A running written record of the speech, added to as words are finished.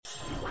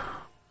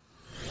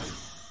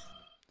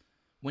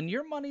When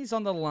your money's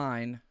on the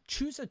line,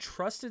 choose a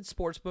trusted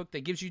sportsbook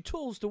that gives you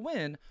tools to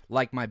win,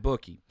 like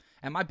MyBookie.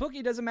 And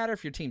MyBookie doesn't matter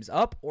if your team's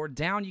up or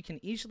down, you can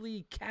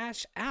easily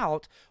cash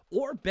out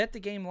or bet the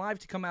game live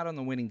to come out on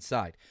the winning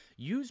side.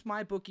 Use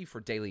MyBookie for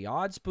daily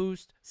odds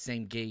boost,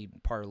 same game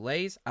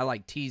parlays, I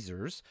like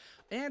teasers,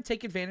 and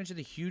take advantage of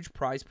the huge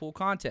prize pool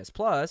contest.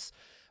 Plus,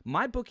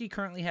 MyBookie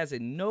currently has a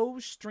no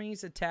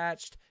strings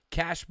attached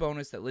cash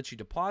bonus that lets you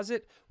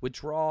deposit,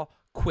 withdraw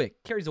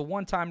quick. Carries a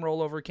one-time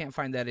rollover. Can't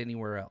find that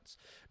anywhere else.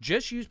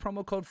 Just use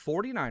promo code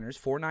 49ers,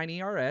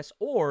 49ERS,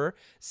 or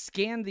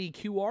scan the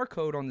QR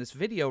code on this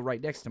video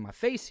right next to my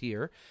face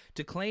here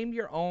to claim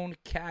your own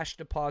cash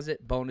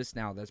deposit bonus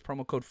now. That's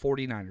promo code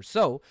 49ers.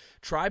 So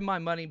try my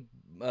money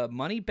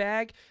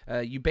bag.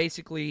 You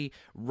basically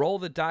roll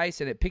the dice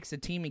and it picks a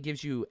team and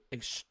gives you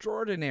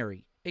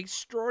extraordinary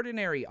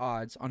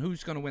odds on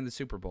who's going to win the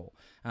Super Bowl.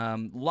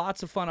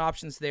 Lots of fun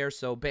options there.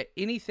 So bet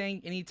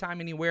anything,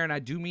 anytime, anywhere, and I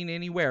do mean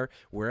anywhere.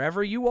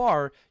 Wherever you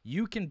are,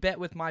 you can bet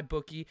with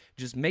MyBookie.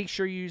 Just make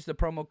sure you use the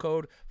promo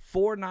code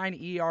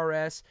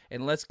 49ERS,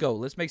 and let's go.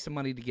 Let's make some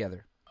money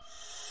together.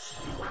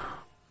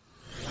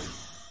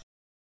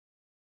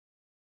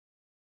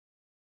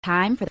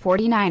 Time for the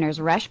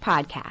 49ers Rush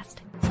Podcast.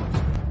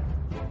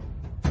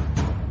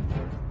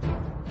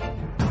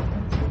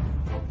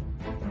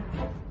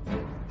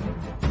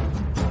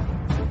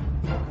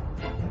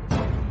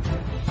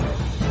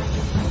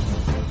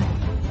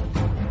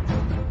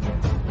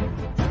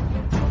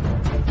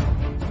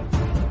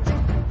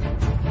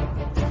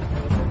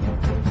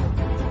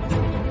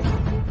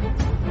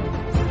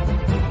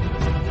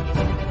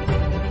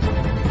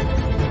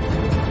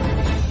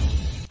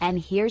 And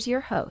here's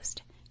your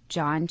host,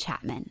 John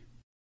Chapman.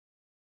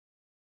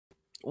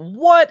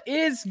 What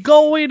is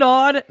going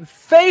on,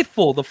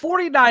 faithful? The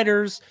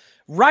 49ers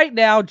right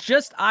now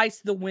just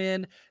iced the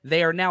win.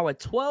 They are now a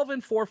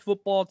 12-4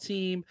 football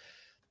team.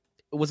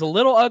 It was a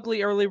little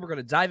ugly early. We're going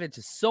to dive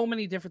into so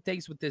many different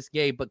things with this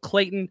game. But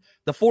Clayton,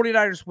 the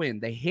 49ers win.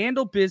 They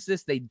handle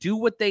business. They do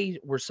what they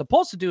were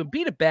supposed to do and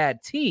beat a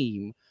bad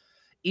team.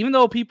 Even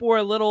though people were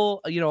a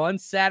little,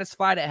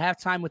 unsatisfied at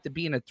halftime with it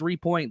being a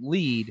 3-point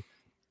lead,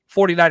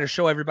 49ers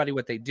show everybody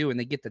what they do, and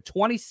they get the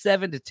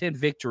 27-10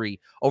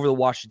 victory over the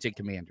Washington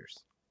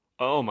Commanders.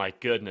 Oh, my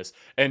goodness.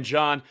 And,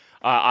 John,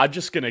 I'm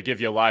just going to give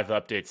you live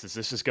updates as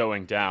this is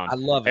going down. I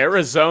love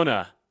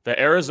it. The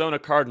Arizona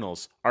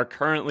Cardinals are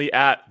currently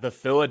at the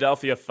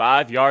Philadelphia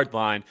 5-yard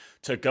line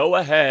to go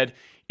ahead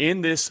in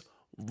this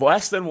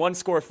less than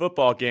one-score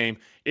football game.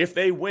 If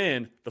they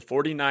win, the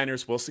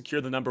 49ers will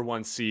secure the number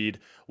 1 seed.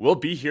 We'll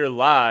be here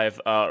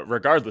live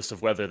regardless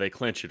of whether they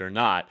clinch it or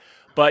not.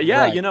 But,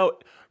 yeah, Right.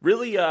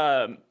 Really,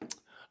 a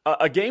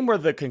game where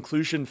the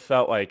conclusion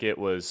felt like it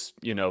was,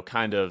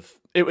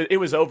 it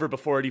was over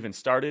before it even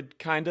started,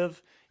 kind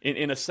of,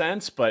 in a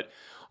sense. But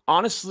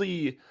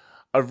honestly,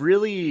 a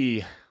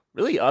really,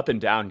 really up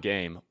and down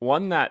game.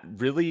 One that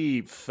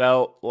really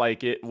felt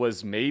like it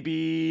was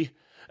maybe.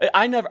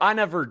 I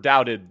never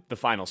doubted the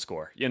final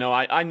score.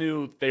 I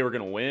knew they were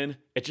going to win.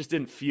 It just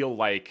didn't feel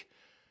like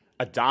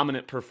a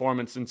dominant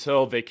performance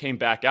until they came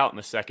back out in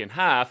the second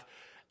half.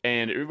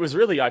 And it was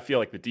really, I feel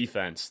like, the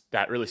defense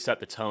that really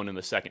set the tone in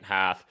the second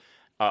half.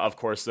 Of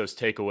course, those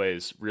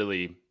takeaways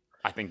really,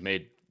 I think,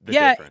 made the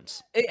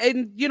difference.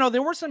 And,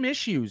 there were some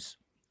issues.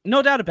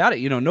 No doubt about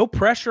it. No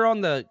pressure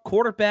on the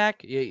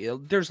quarterback.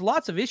 There's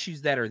lots of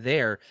issues that are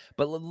there.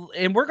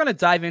 And we're going to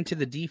dive into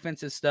the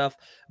defensive stuff.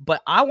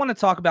 But I want to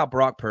talk about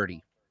Brock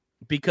Purdy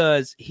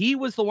because he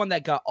was the one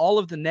that got all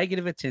of the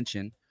negative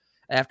attention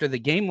after the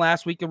game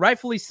last week, and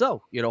rightfully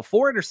so.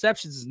 4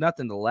 interceptions is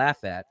nothing to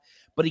laugh at.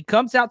 But he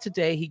comes out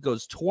today, he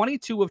goes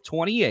 22 of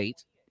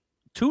 28,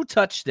 2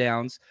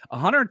 touchdowns,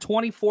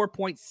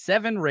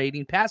 124.7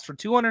 rating, passed for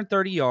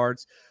 230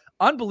 yards,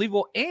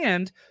 unbelievable,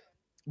 and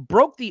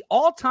broke the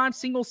all-time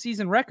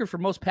single-season record for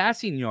most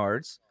passing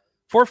yards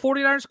for a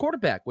 49ers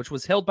quarterback, which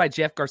was held by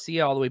Jeff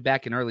Garcia all the way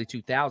back in early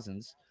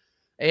 2000s.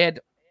 And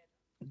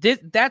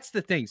that's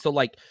the thing. So,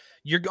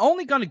 you're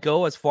only going to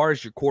go as far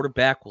as your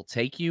quarterback will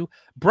take you.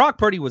 Brock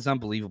Purdy was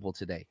unbelievable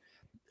today.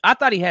 I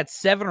thought he had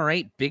 7 or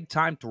 8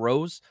 big-time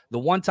throws. The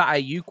one to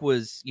Ayuk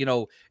was,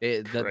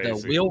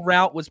 the wheel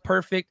route was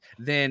perfect.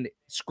 Then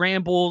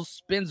scrambles,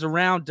 spins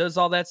around, does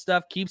all that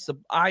stuff, keeps the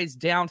eyes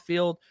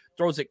downfield,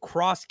 throws it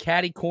cross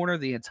caddy corner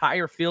the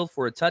entire field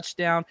for a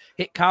touchdown.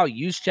 Hit Kyle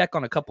Juszczyk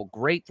on a couple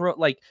great throws.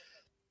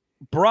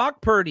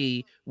 Brock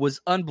Purdy was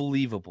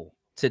unbelievable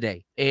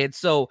today. And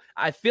so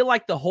I feel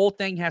like the whole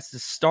thing has to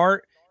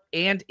start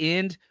and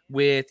end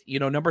with,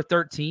 number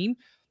 13.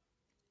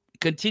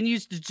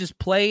 Continues to just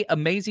play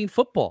amazing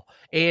football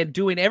and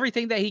doing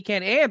everything that he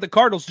can. And the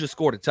Cardinals just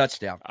scored a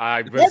touchdown.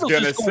 I was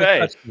going to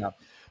say.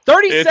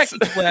 30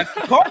 seconds left.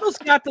 Cardinals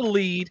got the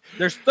lead.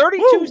 There's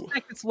 32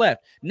 seconds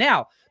left.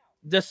 Now,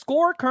 the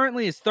score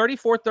currently is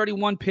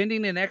 34-31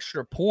 pending an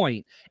extra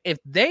point. If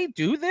they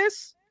do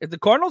this, if the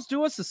Cardinals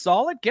do us a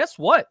solid, guess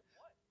what?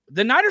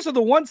 The Niners are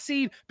the 1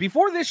 seed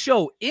before this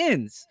show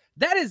ends.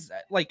 That is,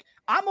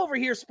 I'm over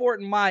here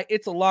sporting my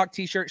It's a Lock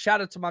t-shirt.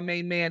 Shout out to my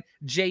main man,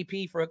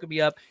 JP, for hooking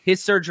me up.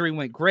 His surgery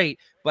went great,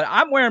 but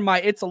I'm wearing my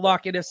It's a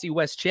Lock NFC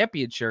West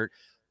champion shirt.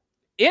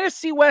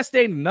 NFC West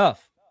ain't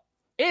enough.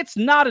 It's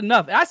not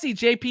enough. I see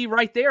JP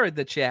right there in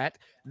the chat.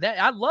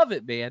 I love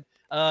it, man.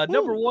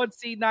 Number 1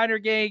 seed Niner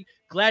gang.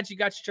 Glad you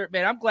got your shirt,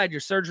 man. I'm glad your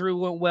surgery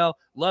went well.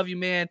 Love you,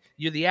 man.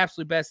 You're the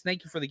absolute best.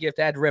 Thank you for the gift.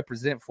 I had to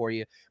represent for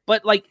you.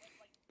 But like,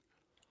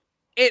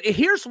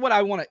 here's what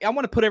I want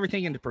to put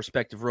everything into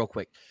perspective real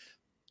quick,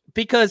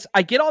 because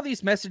I get all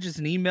these messages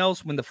and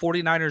emails when the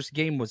 49ers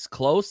game was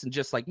close and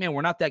just like, man,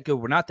 we're not that good.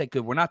 We're not that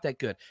good. We're not that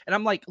good. And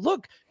I'm like,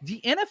 look, the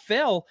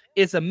NFL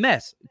is a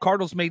mess.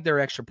 Cardinals made their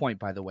extra point,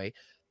 by the way.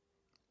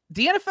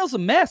 The NFL's a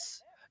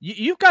mess.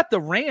 You've got the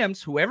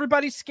Rams, who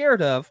everybody's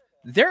scared of.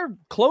 They're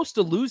close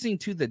to losing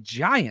to the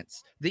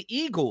Giants. The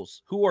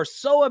Eagles, who are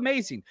so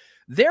amazing,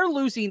 they're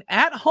losing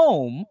at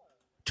home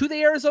to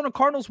the Arizona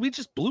Cardinals we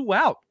just blew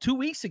out 2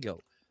 weeks ago.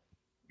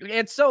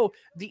 And so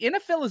the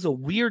NFL is a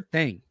weird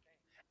thing.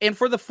 And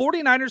for the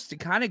 49ers to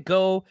kind of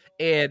go,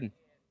 and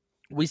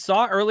we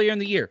saw earlier in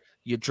the year,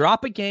 you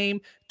drop a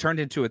game, turned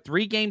into a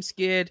 3-game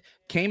skid,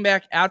 came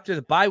back after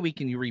the bye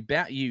week, and you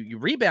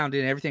rebounded,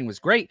 and everything was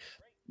great.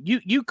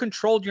 You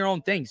controlled your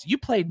own things. You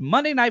played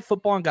Monday Night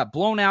Football and got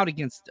blown out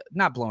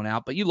not blown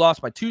out, but you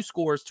lost by 2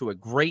 scores to a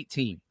great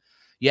team.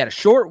 You had a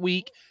short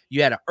week.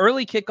 You had an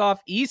early kickoff,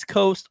 East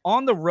Coast,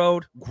 on the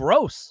road.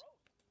 Gross.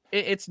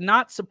 It's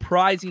not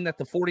surprising that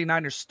the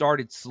 49ers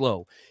started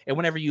slow. And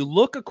whenever you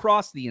look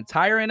across the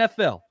entire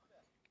NFL,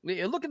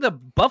 look at the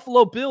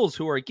Buffalo Bills,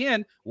 who are,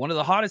 again, one of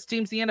the hottest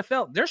teams in the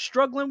NFL. They're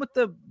struggling with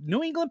the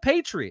New England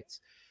Patriots.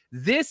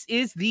 This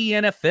is the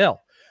NFL.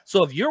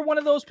 So if you're one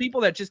of those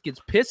people that just gets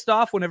pissed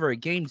off whenever a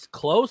game's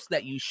close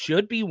that you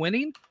should be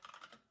winning,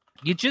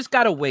 you just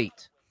got to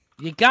wait.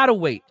 You got to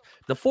wait.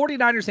 The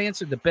 49ers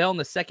answered the bell in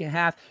the second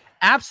half.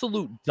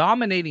 Absolute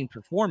dominating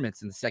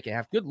performance in the second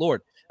half. Good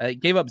Lord.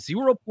 Gave up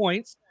 0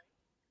 points.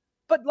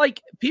 But,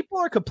 like, people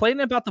are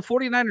complaining about the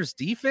 49ers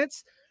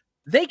defense.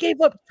 They gave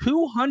up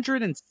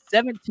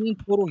 217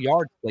 total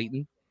yards,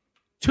 Clayton.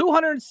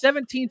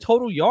 217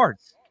 total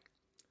yards.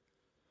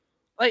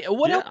 Like,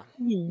 what else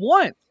do you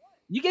want?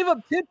 You gave up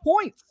 10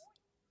 points.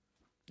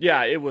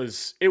 Yeah, it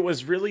was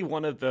really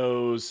one of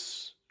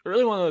those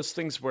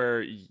things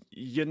where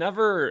you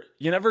never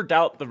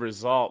doubt the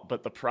result,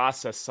 but the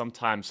process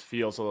sometimes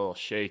feels a little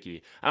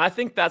shaky. And I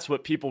think that's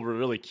what people were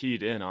really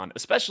keyed in on,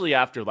 especially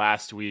after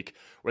last week,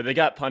 where they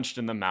got punched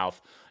in the mouth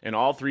in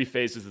all 3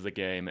 phases of the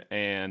game.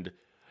 And,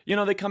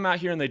 they come out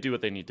here and they do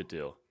what they need to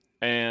do.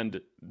 And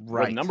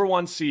we're the number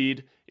 1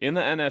 seed in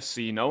the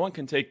NFC. No one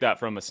can take that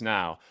from us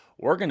now.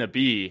 We're going to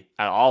be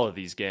at all of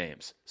these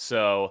games.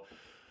 So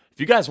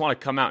if you guys want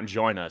to come out and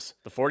join us,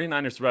 the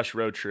 49ers Rush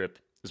Road Trip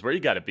is where you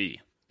got to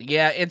be.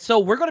 Yeah, and so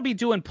we're going to be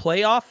doing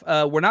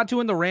playoff. We're not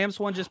doing the Rams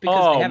one just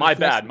because they haven't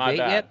flexed the date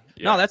yet.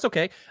 Yeah. No, that's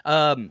okay.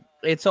 And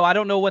so I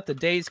don't know what the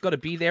day is going to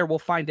be there. We'll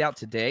find out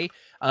today.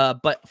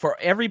 But for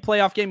every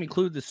playoff game,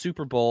 include the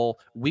Super Bowl,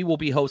 we will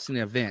be hosting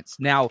events.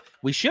 Now,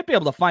 we should be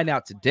able to find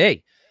out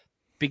today,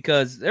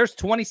 because there's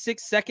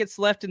 26 seconds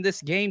left in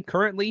this game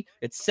currently.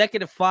 It's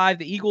 2nd and 5.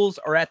 The Eagles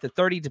are at the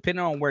 30,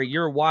 depending on where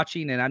you're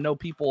watching. And I know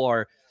people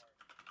are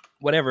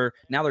whatever.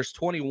 Now there's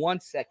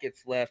 21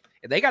 seconds left,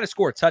 and they got to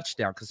score a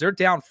touchdown because they're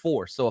down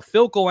 4. So a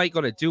field goal ain't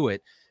going to do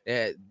it.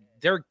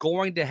 They're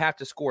going to have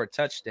to score a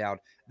touchdown.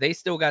 They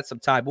still got some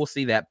time. We'll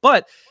see that.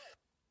 But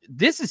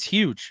this is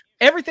huge.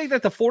 Everything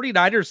that the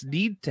 49ers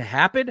need to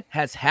happen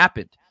has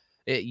happened.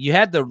 You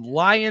had the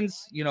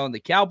Lions, and the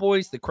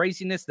Cowboys, the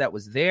craziness that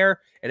was there.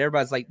 And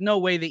everybody's like, no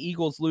way the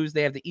Eagles lose.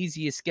 They have the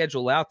easiest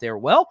schedule out there.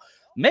 Well,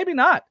 maybe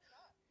not,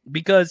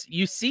 because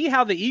you see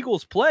how the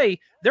Eagles play.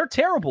 They're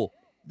terrible.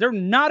 They're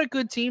not a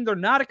good team. They're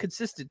not a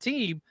consistent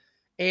team.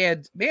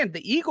 And, man,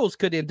 the Eagles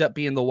could end up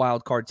being the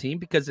wild card team,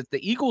 because if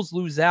the Eagles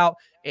lose out,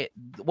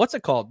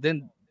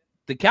 then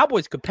the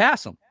Cowboys could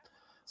pass them.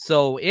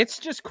 So it's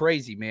just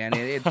crazy, man.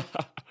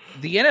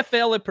 The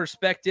NFL in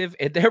perspective,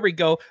 and there we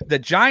go. The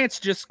Giants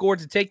just scored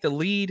to take the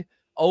lead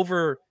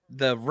over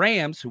the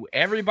Rams, who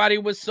everybody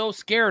was so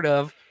scared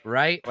of,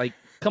 right? Like,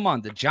 come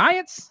on, the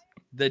Giants?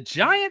 It's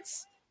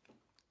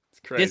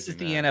crazy, this is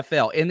man. The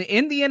NFL. And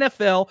in the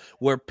NFL,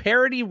 where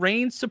parity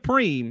reigns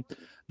supreme,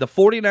 the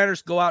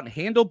 49ers go out and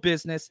handle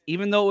business,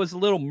 even though it was a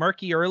little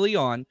murky early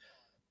on.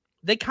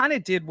 They kind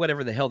of did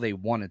whatever the hell they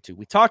wanted to.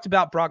 We talked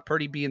about Brock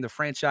Purdy being the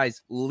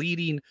franchise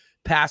leading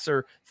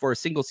passer for a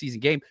single season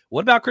game.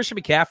 What about Christian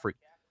McCaffrey?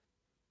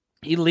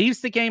 He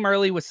leaves the game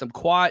early with some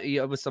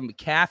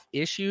calf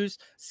issues.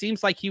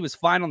 Seems like he was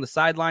fine on the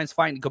sidelines,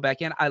 fighting to go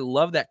back in. I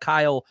love that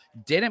Kyle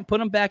didn't put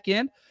him back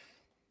in.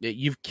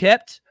 You've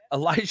kept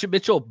Elijah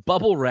Mitchell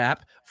bubble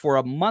wrap for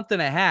a month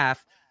and a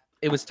half.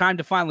 It was time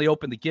to finally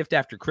open the gift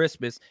after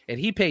Christmas, and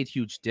he paid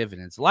huge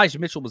dividends. Elijah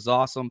Mitchell was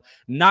awesome,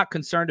 not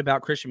concerned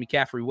about Christian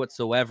McCaffrey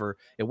whatsoever.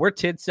 And we're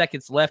 10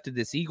 seconds left in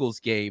this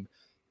Eagles game.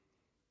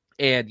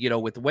 And,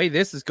 with the way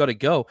this is going to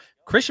go,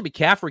 Christian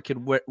McCaffrey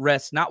can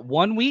rest not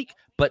 1 week,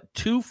 but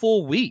 2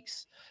 full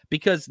weeks,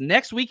 because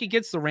next week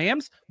against the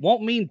Rams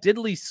won't mean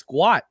diddly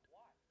squat,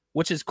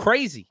 which is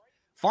crazy.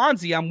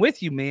 Fonzie, I'm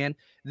with you, man.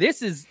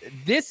 This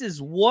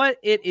is what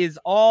it is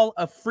all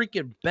a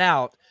freaking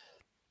about.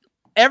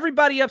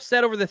 Everybody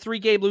upset over the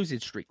 3-game losing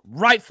streak,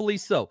 rightfully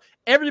so.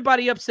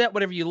 Everybody upset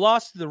whenever you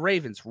lost to the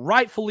Ravens,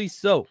 rightfully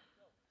so.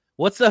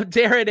 What's up,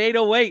 Darren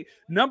 808?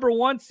 Number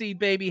 1 seed,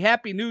 baby.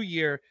 Happy New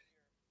Year.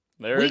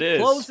 There it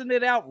is. Closing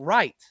it out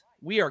right.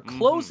 We are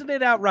closing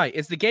it out right.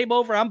 Is the game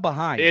over? I'm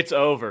behind. It's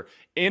over.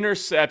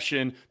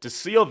 Interception to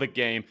seal the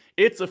game.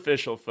 It's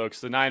official,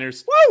 folks. The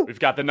Niners, we've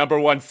got the number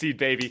 1 seed,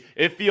 baby.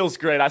 It feels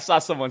great. I saw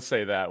someone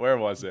say that. Where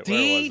was it?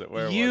 D-U-N,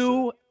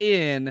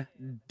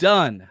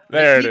 done.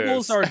 There the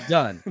Eagles are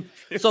done.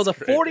 So the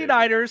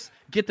 49ers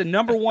get the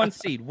number 1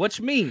 seed,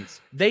 which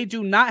means they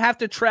do not have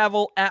to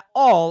travel at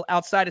all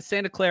outside of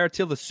Santa Clara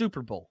till the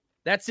Super Bowl.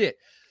 That's it.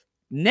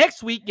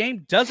 Next week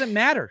game doesn't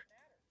matter.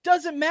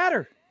 Doesn't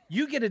matter.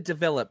 You get to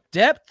develop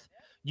depth.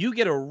 You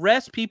get to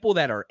rest people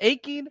that are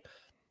aching.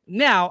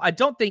 Now, I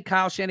don't think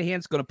Kyle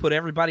Shanahan's going to put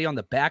everybody on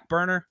the back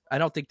burner. I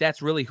don't think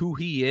that's really who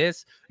he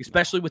is,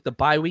 especially with the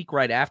bye week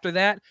right after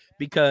that,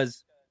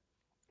 because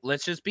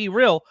let's just be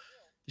real.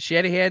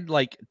 Shanahan,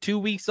 2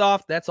 weeks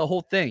off, that's a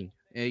whole thing.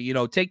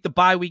 Take the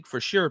bye week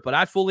for sure, but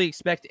I fully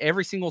expect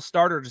every single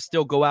starter to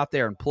still go out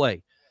there and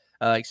play,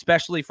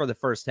 especially for the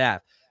first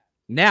half.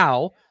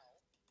 Now,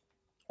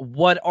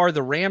 what are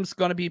the Rams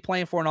going to be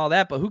playing for and all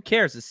that? But who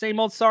cares? The same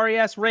old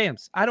sorry-ass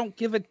Rams. I don't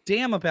give a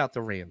damn about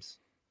the Rams.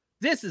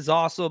 This is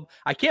awesome.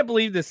 I can't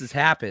believe this has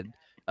happened.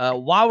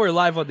 While we're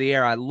live on the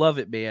air, I love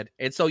it, man.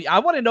 And so I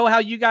want to know how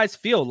you guys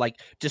feel.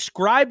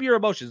 Describe your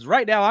emotions.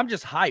 Right now, I'm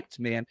just hyped,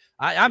 man.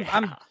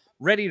 I'm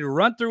ready to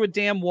run through a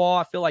damn wall.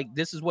 I feel like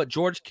this is what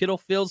George Kittle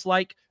feels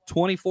like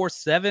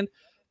 24/7.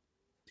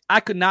 I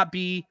could not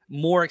be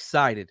more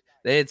excited.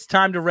 It's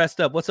time to rest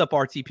up. What's up,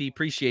 RTP?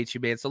 Appreciate you,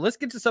 man. So let's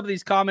get to some of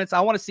these comments. I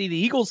want to see the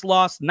Eagles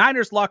lost.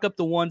 Niners lock up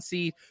the 1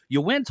 seed.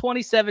 You win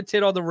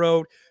 27-10 on the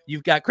road.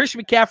 You've got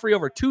Christian McCaffrey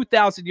over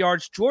 2,000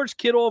 yards. George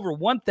Kittle over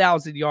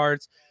 1,000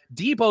 yards.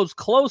 Debo's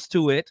close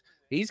to it.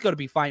 He's going to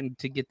be fighting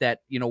to get that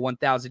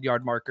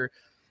 1,000-yard marker.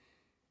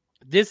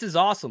 This is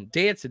awesome.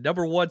 Dancing,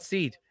 number 1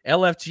 seed.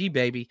 LFG,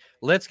 baby.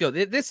 Let's go.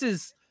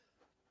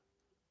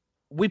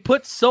 We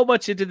put so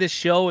much into this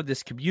show and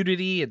this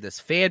community and this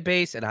fan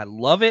base, and I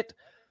love it.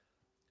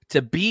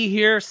 To be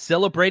here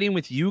celebrating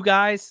with you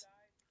guys,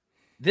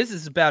 this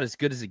is about as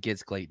good as it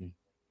gets, Clayton.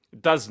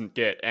 It doesn't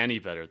get any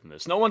better than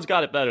this. No one's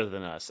got it better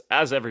than us,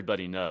 as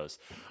everybody knows.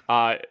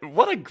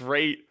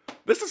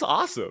 This is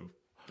awesome.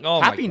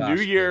 Oh, Happy my gosh,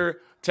 New Year man.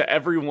 to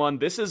everyone.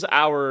 This is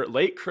our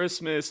late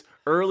Christmas,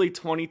 early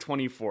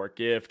 2024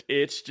 gift.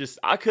 It's just,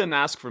 I couldn't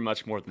ask for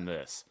much more than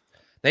this.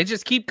 They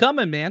just keep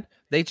coming, man.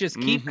 They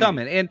just keep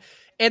coming.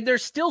 And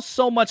there's still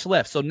so much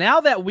left. So now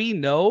that we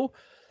know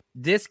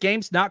this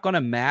game's not going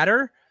to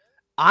matter,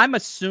 I'm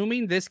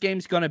assuming this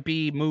game's going to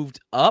be moved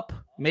up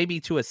maybe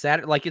to a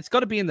Saturday. It's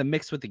going to be in the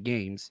mix with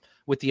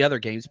the other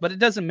games, but it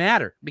doesn't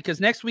matter because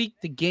next week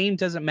the game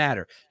doesn't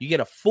matter. You get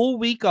a full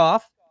week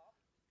off,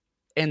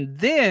 and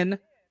then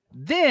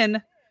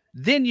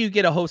you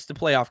get to host the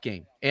playoff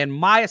game. And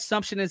my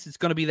assumption is it's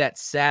going to be that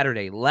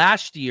Saturday.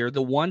 Last year,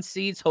 the 1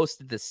 seeds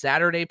hosted the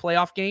Saturday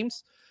playoff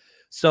games.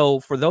 So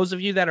for those of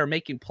you that are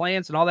making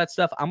plans and all that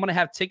stuff, I'm going to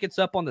have tickets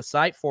up on the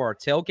site for our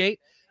tailgate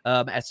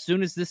as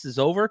soon as this is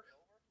over.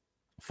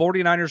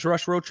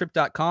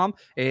 49ersrushroadtrip.com.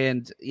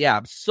 And yeah,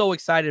 I'm so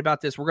excited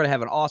about this. We're going to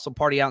have an awesome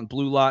party out in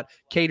Blue Lot,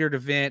 catered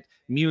event,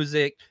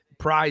 music,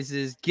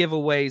 prizes,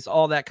 giveaways,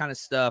 all that kind of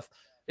stuff.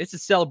 It's a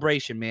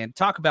celebration, man.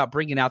 Talk about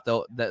bringing out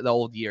the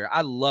old year.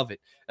 I love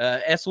it.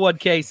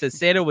 S1K says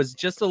Santa was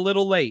just a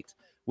little late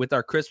with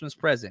our Christmas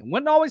present.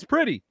 Wasn't always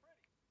pretty,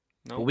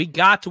 but we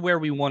got to where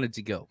we wanted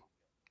to go.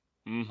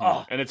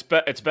 Oh. And it's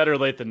better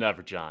late than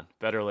never, John.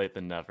 Better late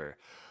than never.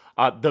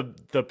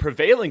 The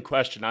prevailing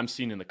question I'm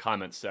seeing in the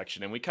comments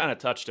section, and we kind of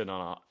touched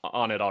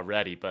on it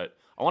already, but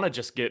I want to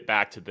just get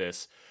back to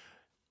this.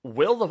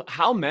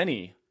 How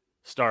many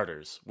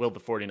starters will the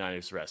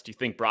 49ers rest? Do you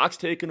think Brock's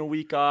taking a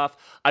week off?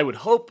 I would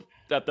hope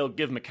that they'll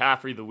give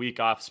McCaffrey the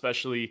week off,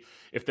 especially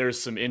if there's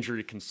some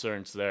injury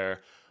concerns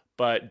there.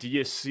 But do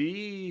you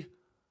see?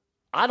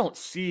 I don't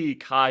see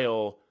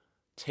Kyle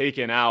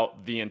taking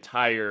out the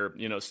entire,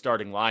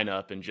 starting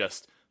lineup and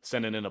just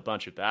sending in a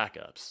bunch of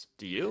backups.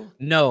 Do you?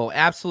 No,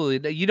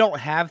 absolutely. You don't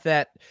have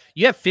that.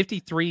 You have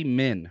 53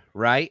 men,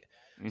 right?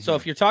 Mm-hmm. So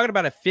if you're talking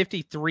about a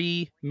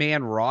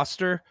 53-man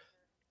roster,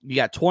 you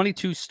got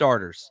 22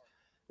 starters.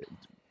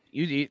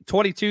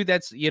 22,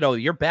 that's,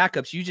 your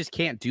backups. You just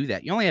can't do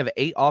that. You only have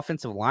 8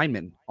 offensive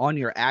linemen on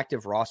your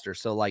active roster.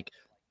 So,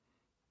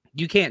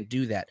 you can't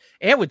do that.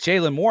 And with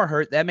Jalen Moore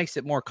hurt, that makes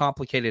it more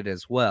complicated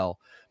as well.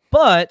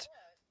 But,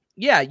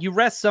 yeah, you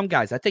rest some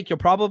guys. I think you'll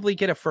probably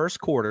get a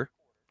first quarter.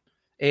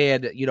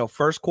 And,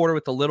 first quarter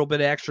with a little bit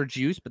of extra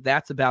juice, but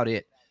that's about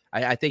it.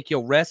 I think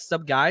you'll rest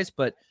some guys,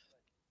 but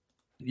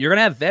you're going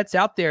to have vets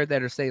out there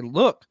that are saying,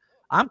 look,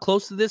 I'm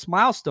close to this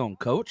milestone,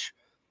 coach.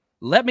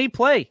 Let me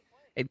play.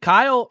 And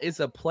Kyle is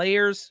a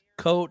player's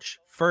coach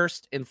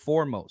first and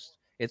foremost.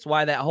 It's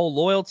why that whole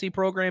loyalty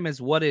program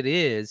is what it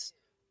is.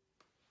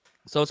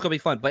 So it's going to be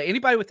fun. But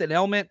anybody with an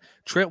element,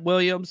 Trent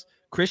Williams,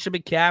 Christian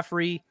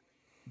McCaffrey,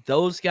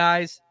 those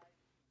guys,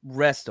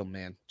 rest them,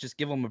 man. Just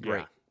give them a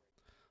break. Yeah.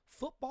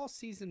 Football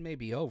season may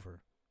be over,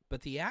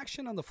 but the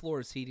action on the floor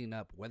is heating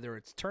up. Whether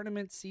it's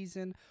tournament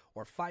season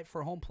or fight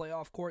for home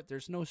playoff court,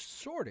 there's no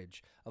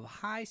shortage of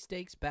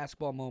high-stakes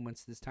basketball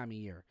moments this time of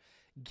year.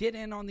 Get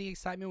in on the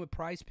excitement with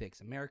Prize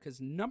Picks, America's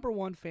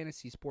 #1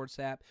 fantasy sports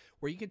app,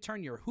 where you can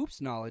turn your hoops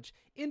knowledge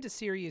into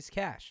serious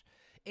cash.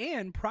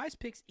 And Prize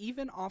Picks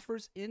even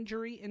offers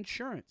injury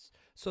insurance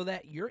so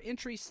that your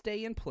entries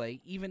stay in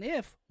play even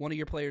if one of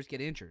your players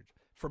get injured.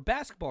 For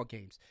basketball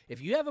games,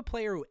 if you have a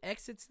player who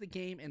exits the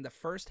game in the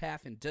first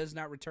half and does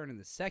not return in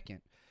the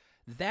second,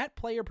 that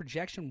player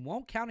projection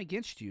won't count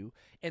against you,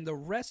 and the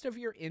rest of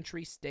your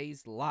entry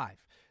stays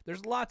live.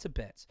 There's lots of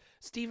bets.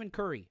 Stephen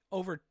Curry,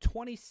 over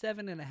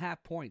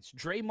 27.5 points.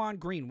 Draymond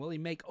Green, will he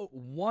make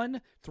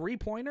one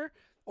three-pointer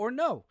or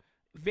no?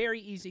 Very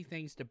easy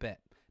things to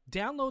bet.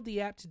 Download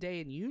the app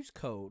today and use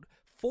code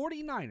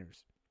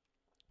 49ers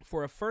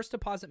for a first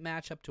deposit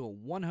match up to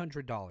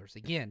 $100.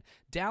 Again,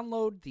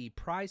 download the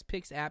Prize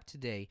Picks app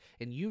today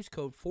and use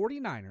code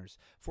 49ers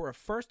for a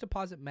first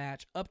deposit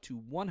match up to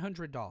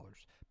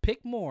 $100.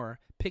 Pick more,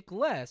 pick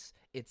less.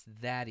 It's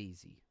that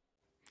easy.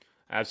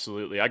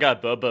 Absolutely. I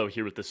got Bobo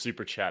here with the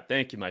super chat.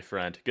 Thank you, my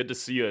friend. Good to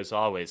see you as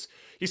always.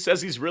 He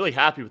says he's really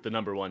happy with the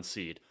 #1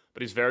 seed,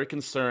 but he's very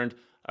concerned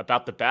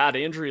about the bad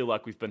injury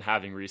luck we've been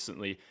having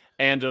recently,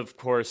 and of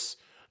course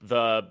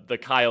the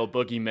Kyle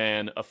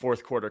Boogeyman, a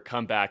fourth quarter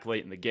comeback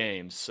late in the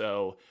game.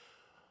 So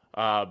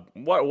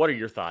what are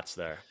your thoughts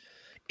there?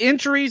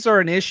 Injuries are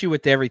an issue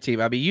with every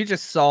team. I mean, you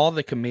just saw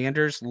the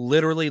Commanders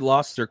literally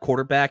lost their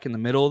quarterback in the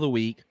middle of the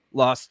week,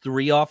 lost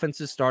 3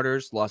 offensive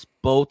starters, lost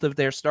both of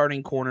their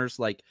starting corners.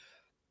 Like,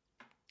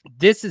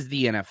 this is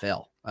the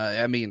NFL.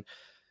 I mean,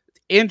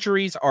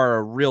 injuries are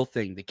a real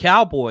thing. The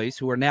Cowboys,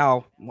 who are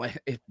now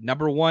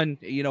 #1,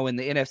 in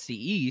the NFC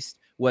East,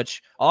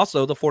 which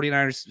also the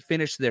 49ers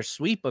finished their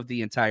sweep of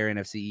the entire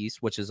NFC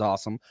East, which is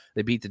awesome.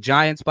 They beat the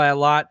Giants by a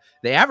lot.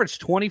 They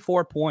averaged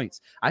 24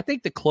 points. I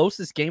think the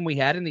closest game we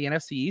had in the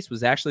NFC East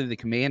was actually the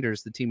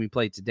Commanders, the team we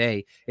played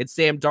today. And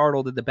Sam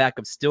Darnold at the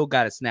backup still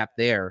got a snap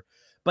there.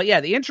 But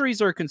yeah, the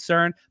injuries are a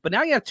concern. But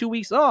now you have 2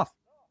 weeks off.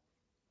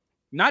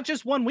 Not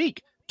just 1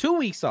 week, 2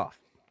 weeks off.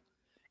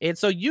 And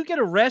so you get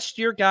to rest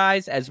your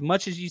guys as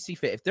much as you see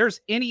fit. If there's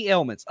any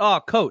ailments,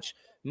 coach,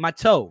 my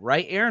toe,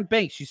 right? Aaron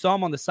Banks, you saw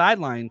him on the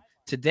sideline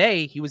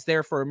today. He was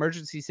there for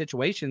emergency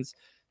situations.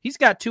 He's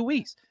got 2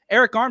 weeks.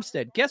 Eric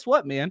Armstead, guess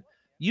what, man?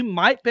 You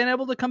might have been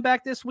able to come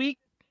back this week.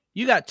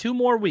 You got 2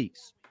 more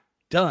weeks.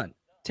 Done.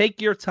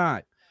 Take your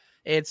time.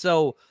 And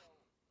so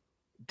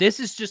this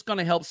is just going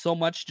to help so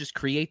much just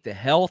create the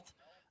health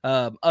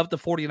of the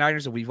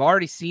 49ers. And we've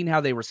already seen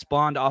how they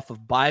respond off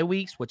of bye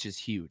weeks, which is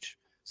huge.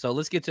 So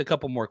let's get to a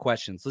couple more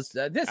questions. This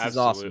is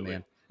awesome,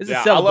 man. This is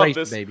a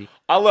celebration, baby.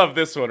 I love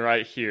this one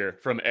right here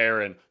from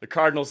Aaron. The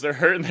Cardinals, they're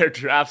hurting their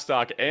draft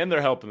stock and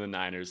they're helping the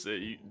Niners.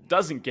 It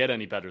doesn't get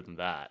any better than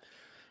that.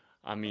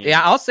 I mean,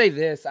 yeah, I'll say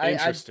this.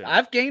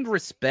 I've gained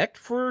respect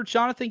for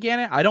Jonathan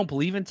Gannon. I don't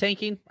believe in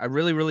tanking. I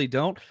really, really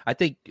don't. I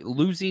think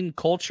losing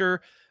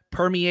culture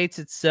permeates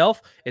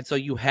itself, and so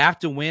you have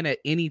to win at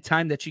any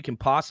time that you can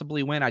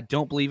possibly win. I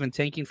don't believe in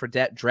tanking for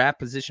that draft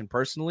position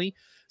personally.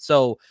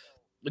 So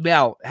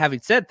now,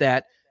 having said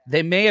that,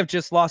 they may have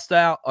just lost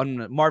out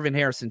on Marvin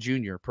Harrison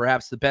Jr.,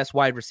 perhaps the best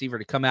wide receiver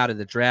to come out of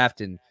the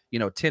draft in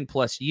 10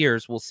 plus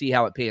years. We'll see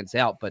how it pans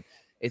out, but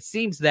it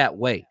seems that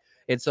way.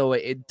 And so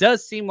it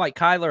does seem like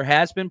Kyler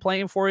has been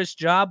playing for his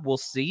job. We'll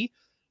see.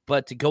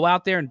 But to go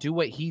out there and do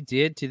what he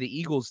did to the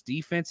Eagles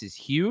defense is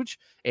huge.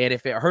 And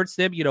if it hurts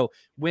them,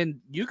 when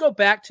you go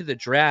back to the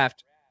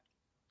draft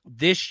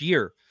this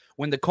year,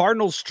 when the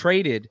Cardinals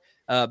traded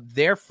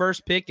their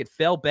first pick, it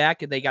fell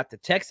back and they got the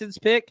Texans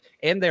pick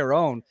and their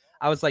own.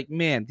 I was like,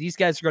 man, these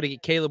guys are going to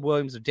get Caleb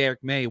Williams or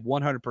Derek May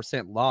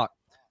 100% locked.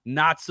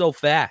 Not so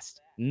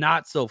fast.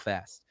 Not so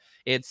fast.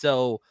 And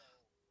so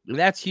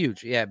that's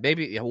huge. Yeah,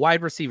 maybe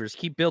wide receivers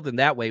keep building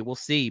that way. We'll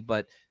see,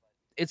 but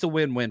it's a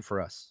win-win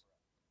for us.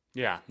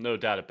 Yeah, no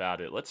doubt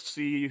about it. Let's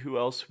see who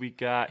else we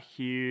got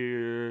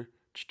here.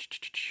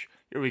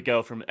 Here we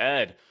go from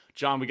Ed.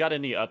 John, we got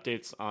any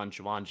updates on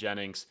Jauan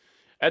Jennings?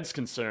 Ed's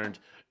concerned.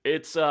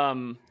 It's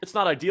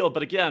not ideal,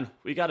 but again,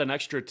 we got an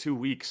extra 2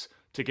 weeks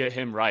to get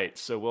him right.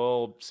 So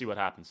we'll see what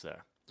happens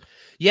there.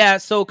 Yeah,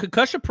 so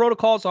concussion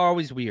protocols are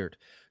always weird.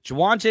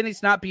 Jauan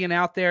Jennings not being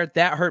out there,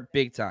 that hurt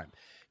big time.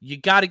 You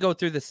got to go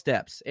through the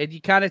steps, and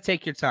you kind of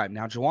take your time.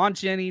 Now, Jauan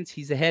Jennings,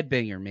 he's a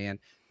headbanger, man.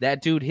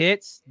 That dude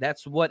hits.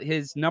 That's what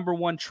his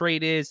 #1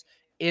 trait is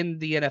in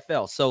the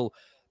NFL. So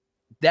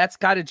that's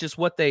kind of just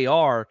what they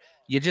are.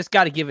 You just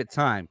got to give it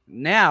time.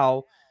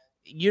 Now,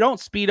 you don't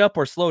speed up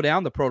or slow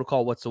down the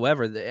protocol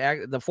whatsoever.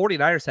 The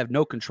 49ers have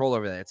no control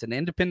over that. It's an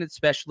independent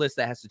specialist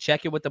that has to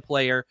check it with the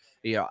player,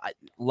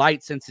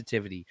 light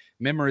sensitivity,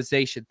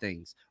 memorization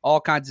things, all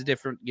kinds of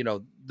different,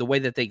 the way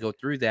that they go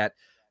through that.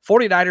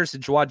 49ers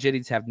and Jauan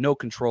Jennings have no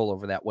control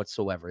over that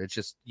whatsoever. It's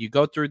just you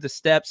go through the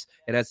steps,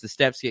 and as the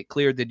steps get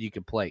cleared, then you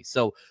can play.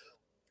 So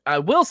I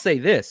will say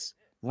this,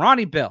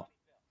 Ronnie Bell,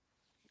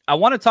 I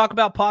want to talk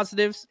about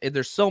positives, and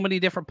there's so many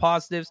different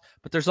positives,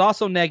 but there's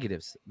also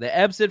negatives. The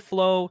ebbs and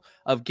flow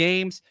of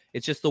games,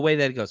 it's just the way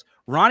that it goes.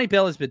 Ronnie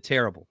Bell has been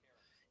terrible.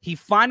 He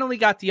finally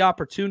got the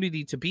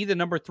opportunity to be the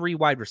number 3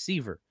 wide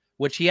receiver,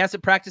 which he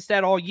hasn't practiced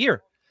at all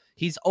year.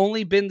 He's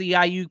only been the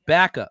Ayuk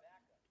backup.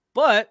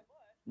 But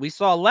we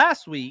saw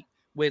last week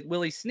with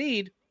Willie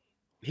Snead,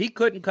 he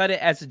couldn't cut it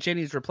as a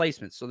Jennings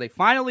replacement. So they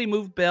finally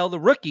moved Bell, the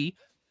rookie,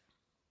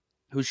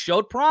 who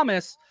showed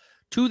promise,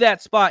 to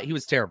that spot. He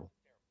was terrible.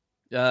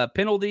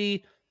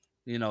 Penalty,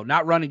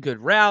 not running good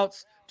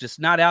routes, just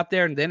not out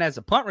there. And then as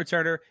a punt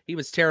returner, he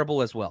was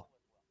terrible as well.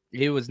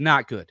 He was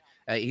not good.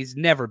 He's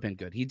never been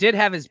good. He did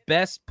have his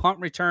best punt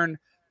return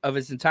of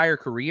his entire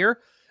career,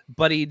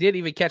 but he didn't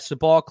even catch the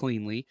ball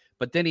cleanly.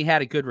 But then he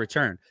had a good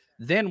return.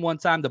 Then one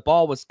time the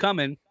ball was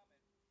coming,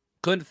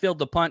 couldn't field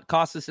the punt,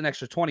 cost us an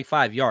extra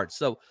 25 yards.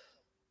 So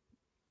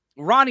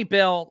Ronnie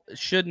Bell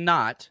should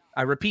not,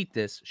 I repeat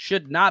this,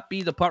 should not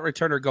be the punt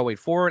returner going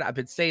forward. I've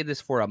been saying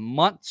this for a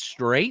month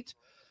straight.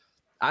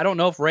 I don't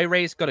know if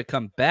Ray is going to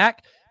come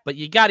back, but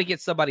you got to get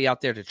somebody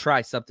out there to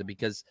try something,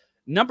 because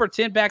number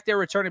 10 back there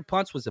returning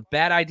punts was a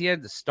bad idea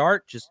to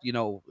start. Just,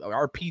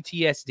 our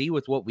PTSD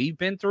with what we've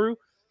been through.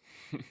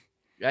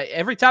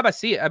 Every time I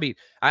see it,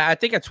 I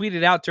think I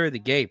tweeted out during the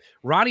game,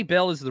 Ronnie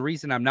Bell is the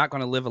reason I'm not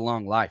going to live a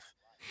long life.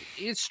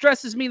 It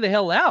stresses me the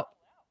hell out.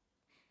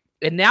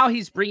 And now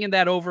he's bringing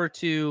that over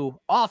to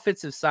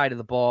offensive side of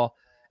the ball.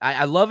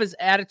 I love his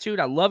attitude.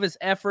 I love his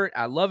effort.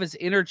 I love his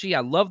energy.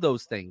 I love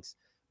those things.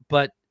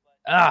 But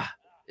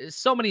there's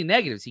so many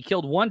negatives. He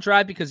killed one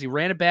drive because he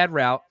ran a bad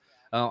route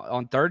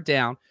on third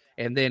down.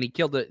 And then he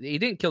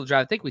didn't kill the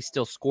drive. I think we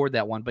still scored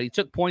that one, but he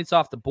took points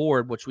off the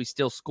board, which we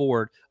still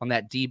scored on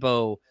that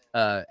Debo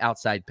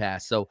outside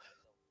pass. So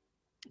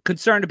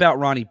concerned about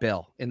Ronnie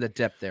Bell in the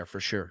depth there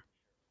for sure.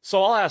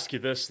 So I'll ask you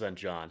this then,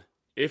 John.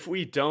 If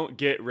we don't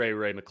get Ray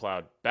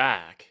McCloud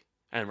back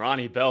and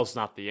Ronnie Bell's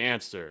not the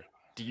answer,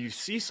 do you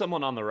see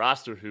someone on the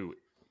roster who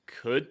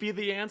could be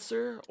the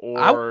answer?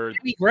 Or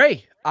Danny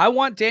Gray. I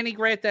want Danny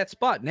Gray at that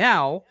spot.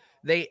 Now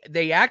they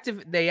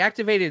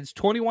activated his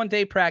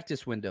 21-day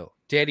practice window,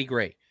 Danny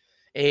Gray,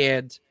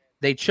 and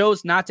they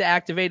chose not to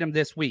activate him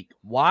this week.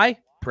 Why?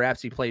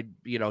 Perhaps he played,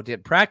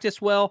 didn't practice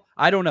well.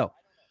 I don't know.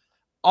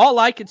 All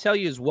I can tell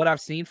you is what I've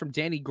seen from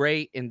Danny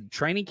Gray in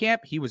training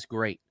camp. He was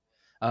great.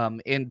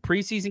 In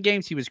preseason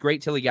games, he was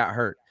great till he got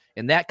hurt.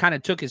 And that kind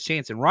of took his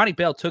chance. And Ronnie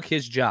Bell took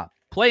his job,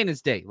 playing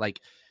his day.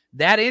 Like,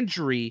 that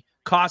injury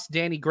cost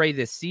Danny Gray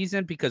this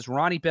season because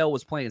Ronnie Bell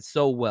was playing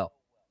so well.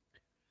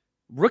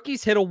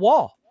 Rookies hit a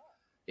wall.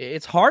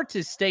 It's hard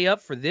to stay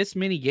up for this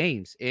many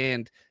games.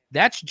 And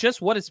that's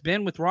just what it's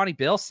been with Ronnie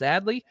Bell,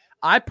 sadly.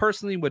 I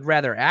personally would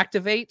rather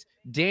activate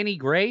Danny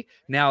Gray.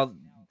 Now,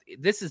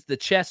 this is the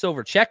chess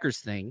over checkers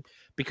thing,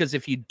 because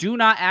if you do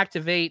not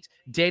activate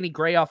Danny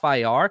Gray off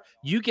IR,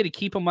 you get to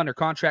keep him under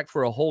contract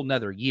for a whole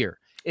nother year.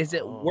 Is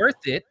it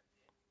worth it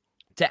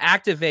to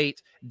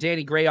activate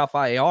Danny Gray off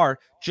IR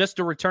just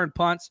to return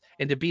punts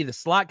and to be the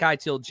slot guy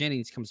till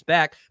Jennings comes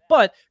back?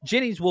 But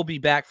Jennings will be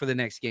back for the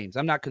next games.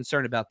 I'm not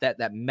concerned about that.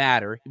 That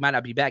matter. He might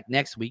not be back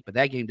next week, but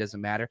that game doesn't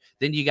matter.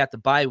 Then you got the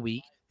bye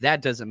week.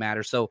 That doesn't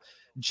matter. So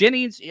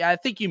Jennings, I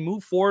think you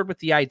move forward with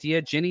the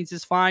idea. Jennings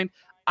is fine.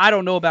 I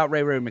don't know about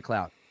Ray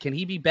McCloud. Can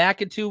he be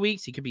back in 2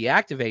 weeks? He could be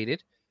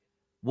activated.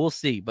 We'll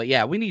see. But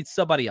yeah, we need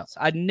somebody else.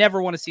 I'd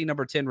never want to see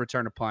number 10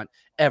 return a punt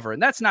ever.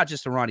 And that's not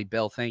just a Ronnie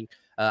Bell thing.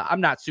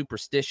 I'm not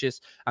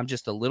superstitious. I'm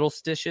just a little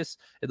stitious,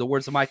 in the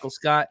words of Michael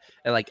Scott.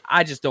 And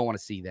I just don't want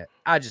to see that.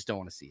 I just don't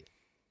want to see it.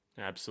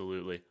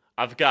 Absolutely.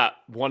 I've got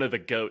one of the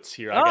goats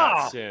here. I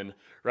got Sin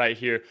right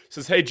here.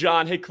 Says, hey,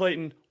 John. Hey,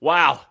 Clayton.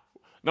 Wow.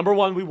 Number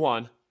 1, we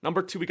won.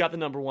 Number 2, we got the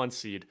number 1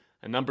 seed.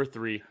 And number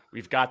 3,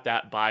 we've got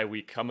that bye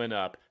week coming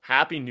up.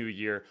 Happy New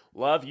Year.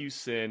 Love you,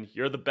 Sin.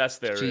 You're the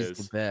best there is.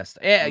 She's the best.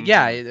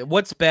 Yeah,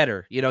 what's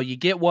better? You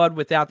get one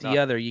without the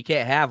other. You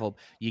can't have them.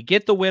 You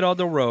get the win on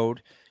the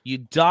road. You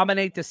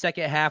dominate the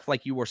second half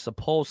like you were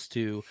supposed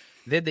to.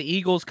 Then the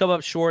Eagles come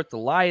up short. The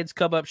Lions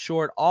come up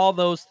short. All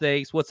those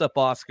things. What's up,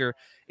 Oscar?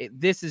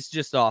 This is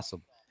just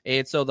awesome.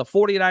 And so the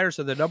 49ers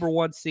are the number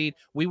 1 seed.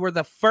 We were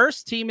the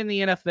first team in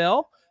the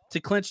NFL to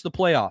clinch the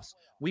playoffs.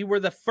 We were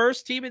the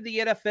first team in the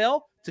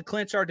NFL to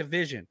clinch our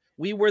division.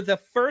 We were the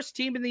first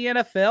team in the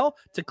NFL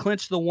to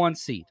clinch the 1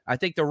 seed. I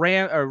think the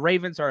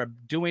Ravens are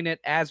doing it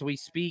as we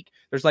speak.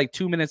 There's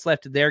 2 minutes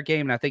left in their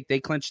game, and I think they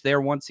clinched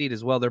their 1 seed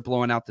as well. They're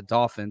blowing out the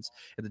Dolphins.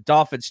 And the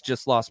Dolphins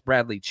just lost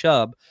Bradley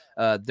Chubb.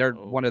 They're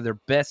one of their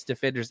best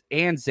defenders,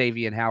 and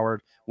Xavier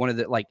Howard, one of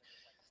the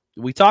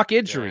we talk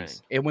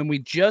injuries. Dang. And when we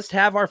just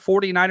have our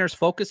 49ers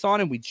focus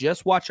on and we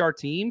just watch our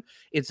team,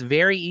 it's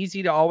very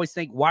easy to always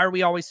think, why are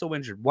we always so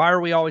injured? Why are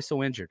we always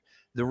so injured?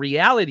 The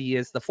reality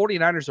is the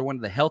 49ers are one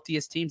of the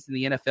healthiest teams in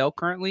the NFL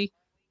currently,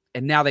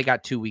 and now they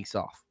got 2 weeks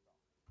off.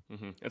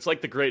 Mm-hmm. It's like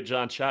the great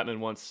John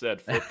Chapman once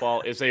said, football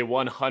is a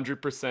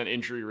 100%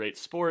 injury rate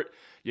sport.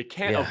 You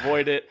can't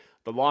avoid it.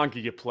 The longer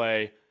you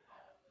play,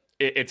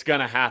 it's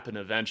going to happen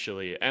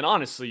eventually. And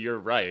honestly, you're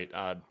right.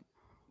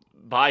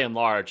 By and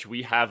large,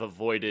 we have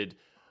avoided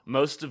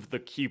most of the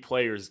key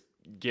players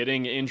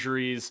getting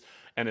injuries.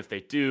 And if they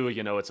do,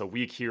 it's a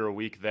week here, a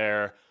week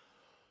there.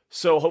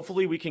 So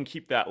hopefully we can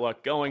keep that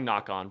luck going,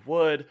 knock on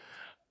wood,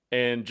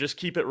 and just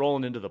keep it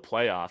rolling into the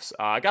playoffs.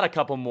 I got a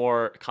couple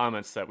more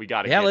comments that we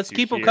got to get to. Yeah, let's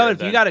keep them here, coming.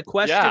 If you got a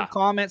question, yeah.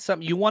 comment,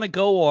 something you want to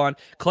go on,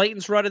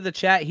 Clayton's running the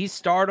chat. He's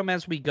starred them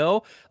as we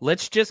go.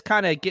 Let's just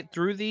kind of get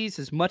through these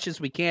as much as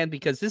we can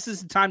because this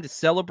is the time to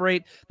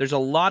celebrate. There's a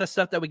lot of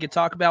stuff that we could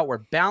talk about.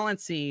 We're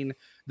balancing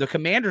the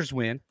Commanders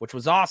win, which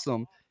was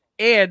awesome,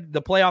 and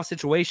the playoff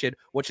situation,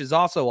 which is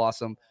also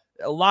awesome.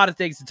 A lot of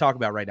things to talk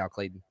about right now,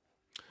 Clayton.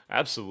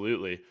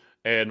 Absolutely.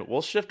 And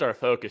we'll shift our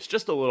focus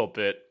just a little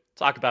bit.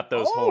 Talk about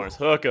those horns.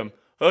 Hook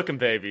 'em,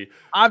 baby.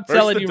 I'm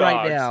telling you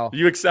right now.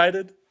 You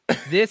excited?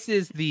 This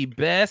is the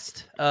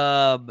best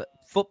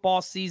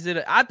football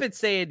season. I've been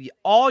saying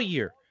all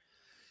year.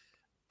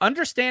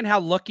 Understand how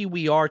lucky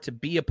we are to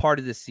be a part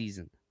of this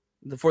season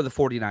for the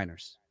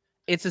 49ers.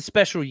 It's a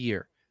special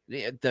year.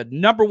 The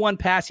number one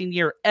passing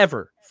year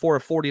ever for a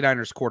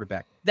 49ers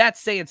quarterback. That's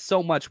saying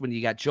so much when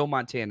you got Joe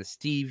Montana,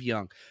 Steve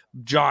Young,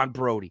 John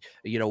Brody,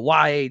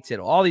 Y.A.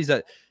 Tittle, all these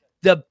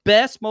the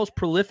best, most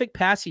prolific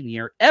passing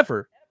year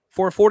ever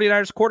for a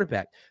 49ers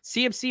quarterback.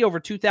 CMC over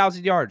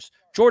 2,000 yards.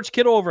 George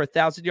Kittle over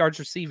 1,000 yards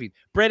receiving.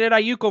 Brandon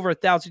Ayuk over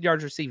 1,000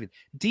 yards receiving.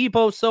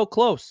 Debo so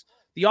close.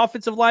 The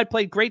offensive line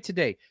played great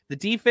today. The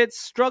defense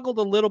struggled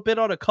a little bit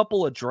on a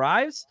couple of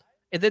drives,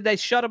 and then they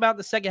shut them out in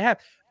the second half.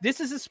 This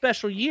is a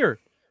special year.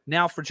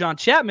 Now for John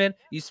Chapman,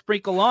 you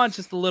sprinkle on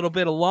just a little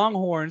bit of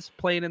Longhorns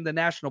playing in the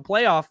national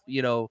playoff,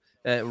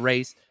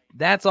 race.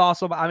 That's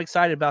awesome. I'm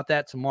excited about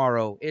that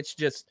tomorrow. It's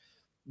just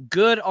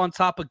good on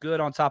top of good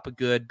on top of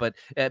good. But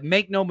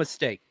make no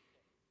mistake,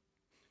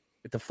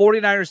 if the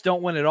 49ers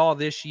don't win it all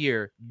this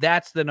year,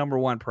 that's the number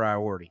one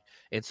priority.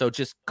 And so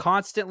just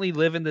constantly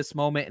live in this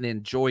moment and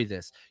enjoy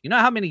this. You know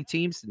how many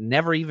teams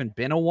never even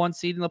been a one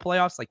seed in the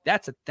playoffs? Like,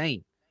 that's a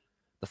thing.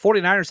 The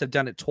 49ers have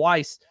done it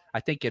twice, I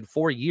think, in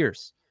 4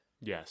 years.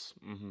 Yes.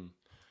 Mm-hmm.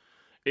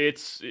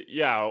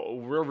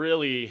 We're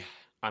really,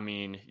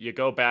 you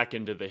go back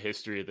into the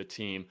history of the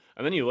team,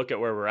 and then you look at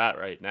where we're at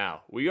right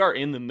now. We are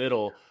in the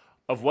middle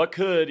of what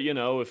could,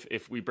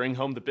 if we bring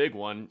home the big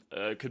one,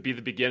 could be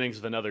the beginnings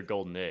of another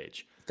golden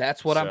age.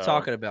 That's what I'm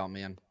talking about,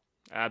 man.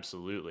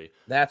 Absolutely.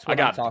 That's what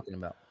I'm talking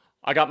about.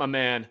 I got my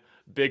man,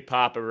 Big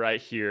Papa,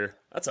 right here.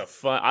 That's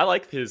I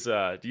like his,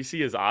 do you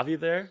see his Avi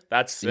there?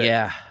 That's sick.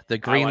 Yeah, the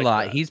green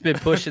light. He's been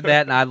pushing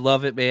that, and I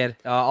love it, man.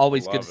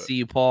 Always good to see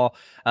you, Paul.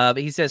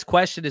 He says,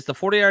 question, is the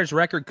 49ers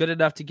record good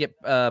enough to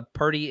get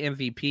Purdy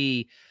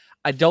MVP?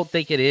 I don't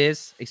think it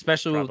is,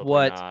 especially with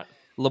what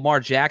Lamar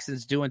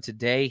Jackson's doing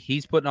today.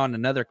 He's putting on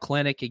another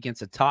clinic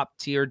against a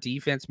top-tier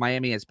defense.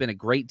 Miami has been a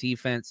great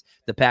defense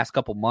the past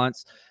couple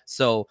months.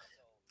 So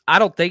I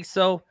don't think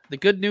so. The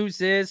good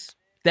news is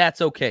that's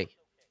okay.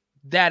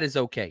 That is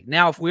okay.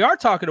 Now, if we are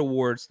talking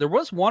awards, there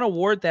was one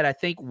award that I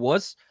think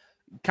was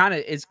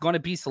is going to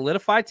be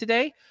solidified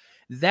today.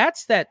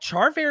 That's that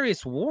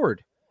Charvarius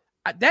Ward.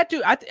 That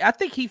dude, I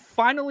think he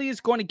finally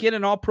is going to get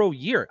an all-pro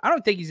year. I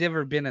don't think he's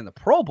ever been in the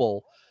Pro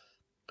Bowl,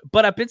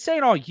 but I've been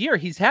saying all year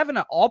he's having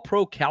an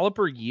all-pro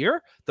caliber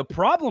year. The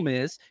problem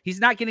is he's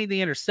not getting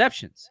the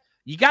interceptions.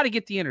 You got to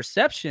get the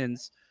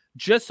interceptions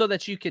just so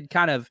that you can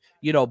kind of,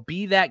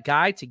 be that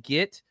guy to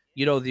get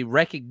the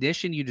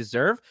recognition you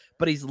deserve,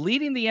 but he's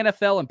leading the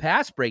NFL in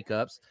pass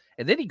breakups,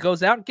 and then he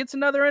goes out and gets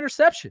another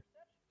interception.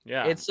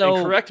 Yeah. And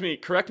correct me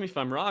if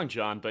I'm wrong,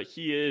 John, but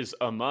he is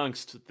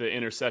amongst the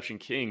interception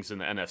kings in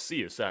the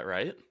NFC. Is that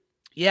right?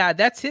 Yeah,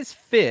 that's his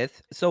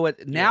fifth. So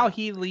now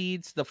he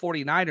leads the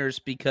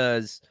 49ers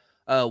because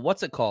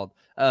what's it called?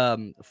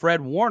 Fred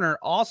Warner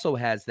also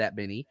has that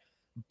many.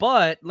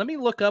 But let me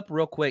look up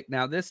real quick.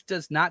 Now, this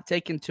does not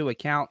take into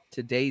account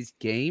today's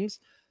games.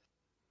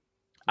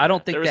 I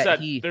don't think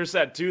there's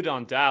that dude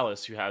on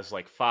Dallas who has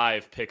like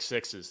 5 pick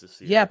sixes this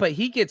season. Yeah, but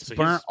he gets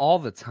burnt all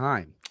the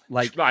time.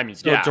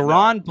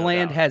 Deron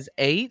Bland has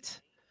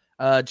 8,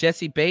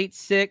 Jesse Bates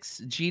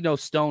 6, Geno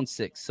Stone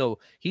 6. So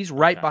he's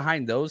right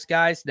behind those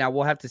guys. Now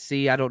we'll have to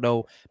see. I don't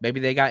know. Maybe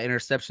they got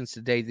interceptions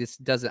today. This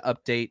doesn't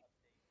update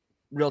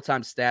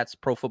real-time stats,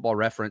 Pro Football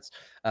Reference.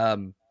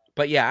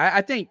 But yeah,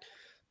 I think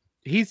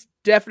he's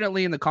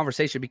definitely in the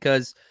conversation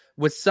because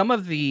with some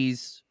of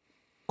these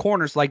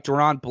corners like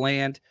Deron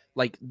Bland,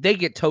 like they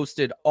get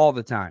toasted all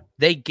the time.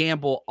 They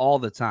gamble all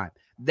the time.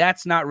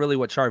 That's not really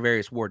what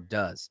Charvarius Ward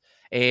does.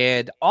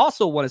 And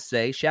also want to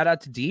say, shout out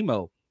to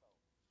Demo.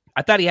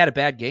 I thought he had a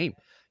bad game.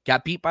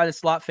 Got beat by the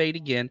slot fade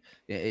again.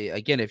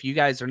 Again, if you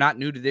guys are not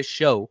new to this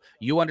show,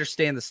 you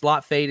understand the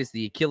slot fade is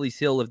the Achilles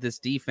heel of this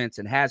defense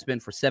and has been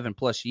for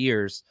 7+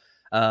 years.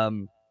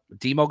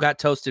 Demo got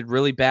toasted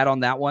really bad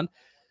on that one,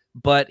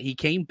 but he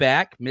came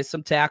back, missed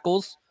some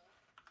tackles,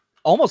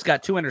 almost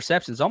got 2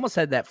 interceptions, almost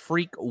had that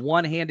freak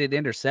one-handed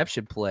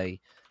interception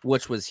play,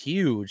 which was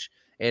huge.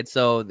 And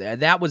so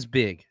that was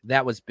big.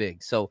 That was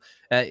big. So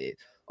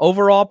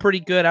overall, pretty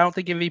good. I don't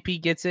think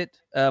MVP gets it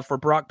for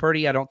Brock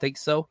Purdy. I don't think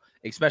so,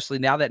 especially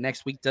now that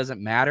next week doesn't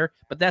matter.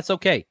 But that's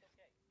okay.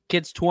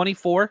 Kid's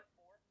 24.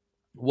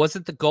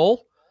 Wasn't the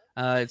goal.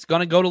 It's going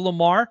to go to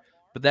Lamar,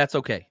 but that's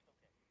okay.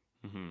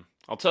 Mm-hmm.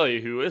 I'll tell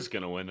you who is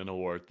going to win an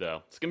award,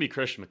 though. It's going to be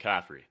Christian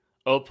McCaffrey.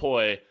 Oh,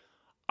 boy,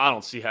 I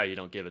don't see how you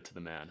don't give it to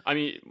the man. I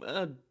mean,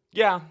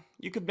 yeah,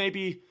 you could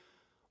maybe.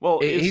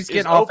 Well, he's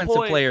getting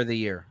Offensive Player of the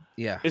Year.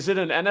 Yeah. Is it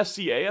an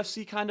NFC,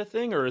 AFC kind of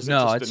thing, or is it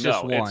no,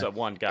 just one? It's a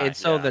one guy. And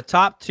so the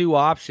top two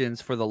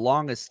options for the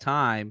longest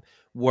time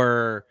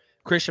were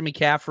Christian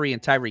McCaffrey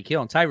and Tyreek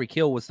Hill. And Tyreek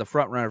Hill was the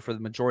front runner for the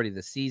majority of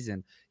the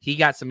season. He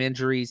got some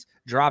injuries,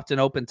 dropped an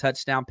open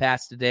touchdown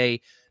pass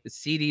today. The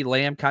CeeDee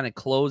Lamb kind of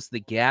closed the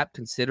gap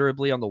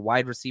considerably on the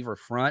wide receiver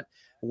front,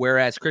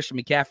 whereas Christian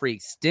McCaffrey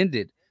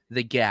extended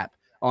the gap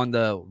on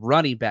the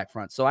running back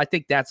front. So I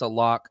think that's a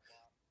lock.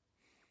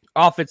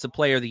 Offensive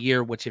Player of the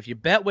Year, which if you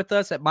bet with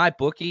us at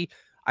MyBookie,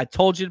 I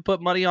told you to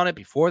put money on it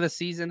before the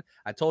season.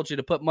 I told you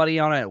to put money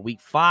on it at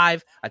week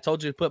 5. I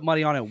told you to put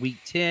money on it at week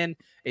 10.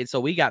 And so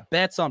we got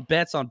bets on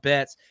bets on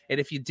bets. And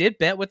if you did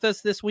bet with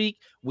us this week,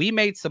 we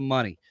made some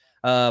money.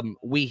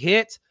 We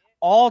hit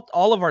all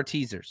of our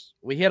teasers.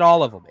 We hit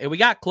all of them. And we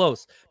got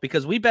close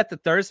because we bet the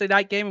Thursday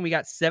night game and we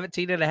got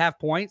 17.5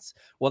 points.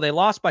 Well, they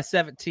lost by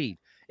 17.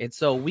 And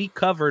so we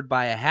covered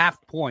by a half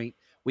point.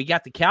 We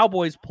got the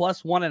Cowboys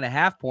plus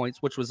 1.5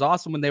 points, which was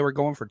awesome when they were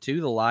going for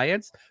 2, the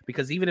Lions,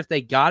 because even if they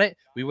got it,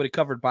 we would have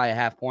covered by a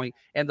half point,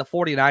 and the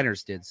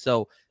 49ers did.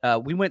 So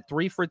we went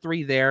 3 for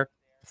 3 there.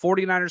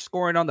 49ers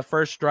scoring on the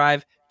first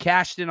drive,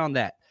 cashed in on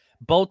that.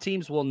 Both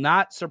teams will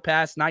not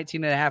surpass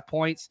 19.5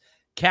 points,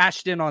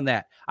 cashed in on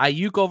that.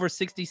 Ayuk over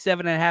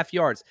 67.5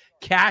 yards,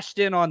 cashed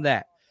in on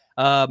that.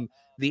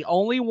 The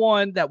only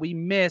one that we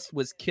missed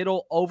was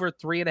Kittle over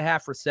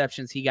 3.5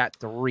 receptions. He got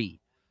 3.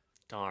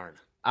 Darn.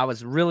 I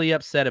was really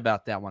upset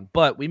about that one,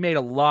 but we made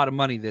a lot of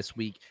money this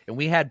week and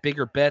we had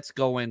bigger bets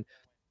going.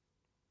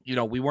 You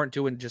know, we weren't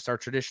doing just our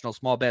traditional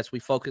small bets. We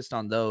focused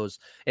on those.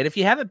 And if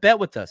you haven't bet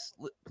with us,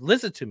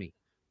 listen to me.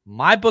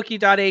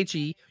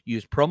 MyBookie.ag,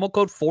 use promo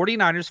code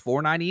 49ers,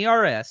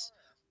 49ERS.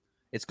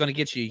 It's going to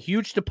get you a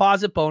huge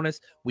deposit bonus.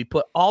 We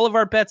put all of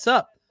our bets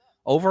up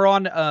over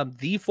on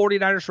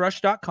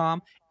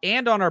the49ersrush.com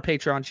and on our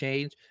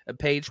Patreon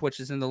page, which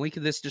is in the link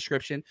in this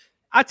description.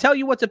 I tell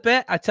you what to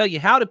bet. I tell you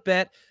how to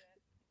bet.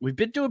 We've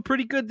been doing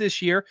pretty good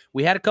this year.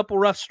 We had a couple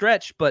rough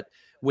stretch, but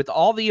with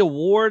all the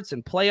awards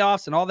and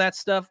playoffs and all that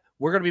stuff,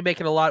 we're going to be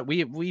making a lot.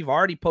 We've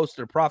already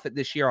posted a profit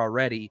this year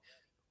already.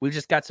 We've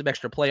just got some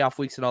extra playoff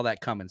weeks and all that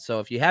coming. So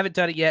if you haven't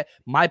done it yet,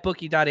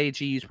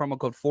 mybookie.ag, use promo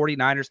code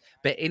 49ers.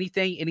 Bet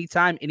anything,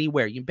 anytime,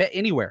 anywhere. You can bet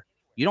anywhere.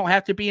 You don't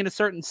have to be in a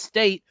certain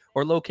state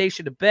or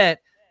location to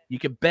bet. You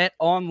can bet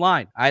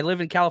online. I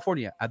live in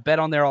California. I bet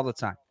on there all the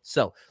time.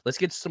 So let's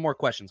get to some more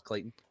questions,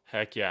 Clayton.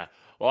 Heck yeah.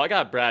 Well, I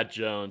got Brad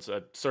Jones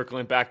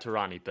circling back to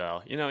Ronnie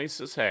Bell. You know, he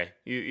says, hey,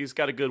 he's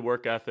got a good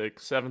work ethic,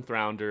 7th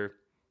rounder.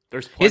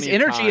 There's plenty His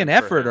energy and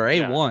effort are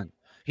A1. Yeah.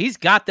 He's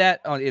got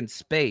that in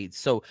spades.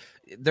 So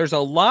there's a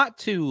lot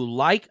to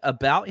like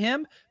about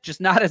him,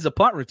 just not as a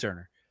punt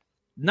returner.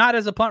 Not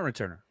as a punt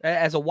returner.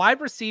 As a wide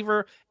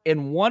receiver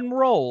in one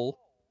role,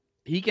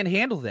 he can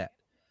handle that.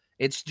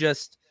 It's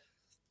just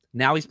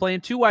now he's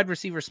playing 2 wide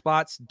receiver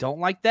spots. Don't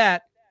like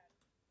that.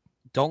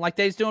 Don't like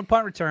that he's doing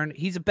punt return.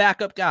 He's a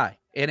backup guy.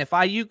 And if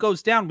Ayuk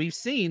goes down, we've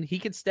seen he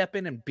can step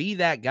in and be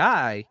that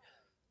guy.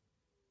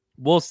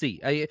 We'll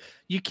see.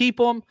 You keep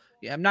him.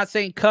 I'm not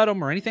saying cut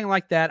him or anything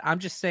like that. I'm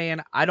just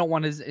saying I don't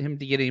want him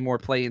to get any more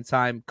playing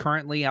time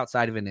currently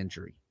outside of an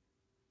injury.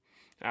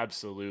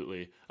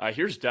 Absolutely.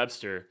 Here's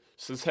Debster.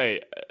 Says,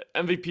 hey,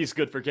 MVP is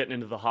good for getting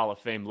into the Hall of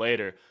Fame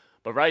later.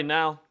 But right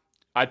now,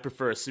 I'd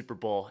prefer a Super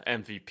Bowl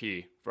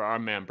MVP for our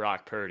man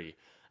Brock Purdy.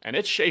 And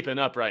it's shaping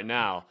up right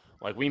now.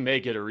 Like, we may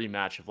get a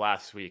rematch of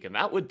last week. And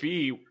that would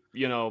be,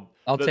 you know,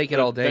 I'll take it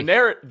all day.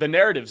 The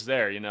narrative's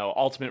there, you know,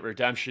 ultimate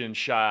redemption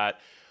shot,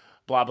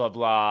 blah, blah,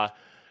 blah,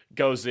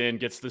 goes in,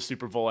 gets the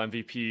Super Bowl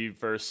MVP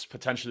versus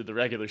potentially the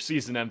regular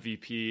season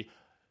MVP.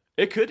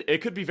 It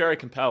could be very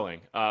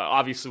compelling.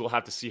 Obviously, we'll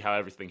have to see how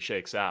everything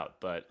shakes out,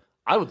 but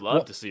I would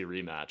love to see a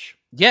rematch.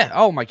 Yeah.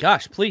 Oh, my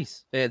gosh,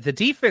 please. The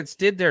defense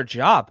did their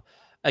job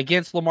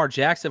against Lamar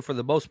Jackson for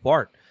the most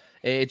part.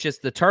 It's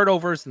just the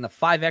turnovers and the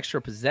 5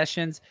 extra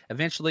possessions.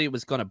 Eventually, it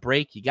was going to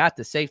break. You got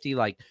the safety.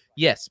 Like,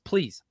 yes,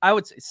 please. I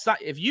would say,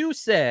 if you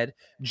said,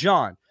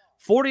 John,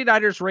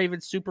 49ers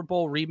Ravens Super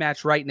Bowl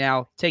rematch right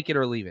now, take it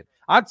or leave it.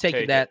 I'm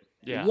taking that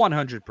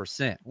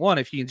 100%. One,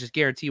 if you can just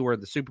guarantee we're in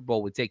the Super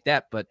Bowl, we take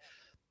that. But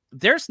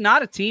there's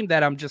not a team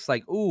that I'm just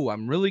like, ooh,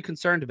 I'm really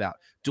concerned about.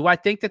 Do I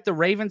think that the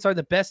Ravens are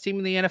the best team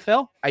in the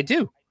NFL? I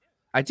do.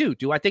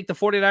 Do I think the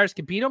 49ers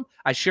can beat them?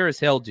 I sure as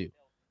hell do.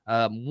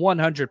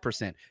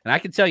 100%. And I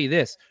can tell you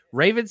this,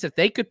 Ravens, if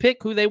they could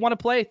pick who they want to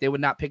play, they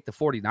would not pick the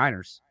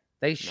 49ers.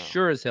 They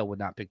sure as hell would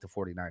not pick the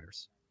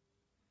 49ers.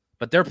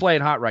 But they're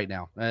playing hot right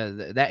now.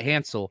 That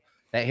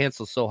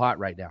Hansel's so hot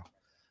right now.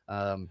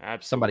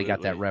 Somebody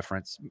got that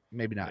reference.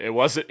 Maybe not. It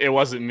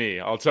wasn't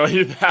me. I'll tell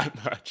you that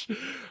much.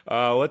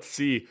 Let's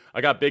see. I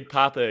got Big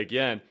Papa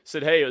again.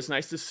 Said, hey, it was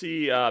nice to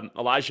see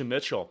Elijah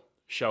Mitchell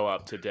show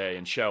up today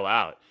and show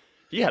out.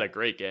 He had a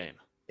great game.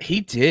 He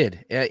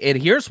did.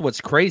 And here's what's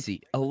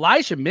crazy.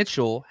 Elijah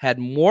Mitchell had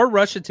more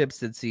rush attempts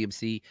than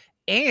CMC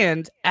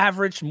and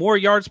averaged more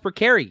yards per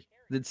carry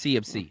than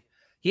CMC.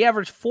 He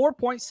averaged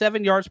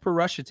 4.7 yards per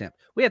rush attempt.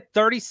 We had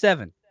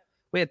 37.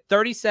 We had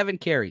 37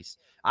 carries.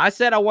 I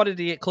said I wanted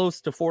to get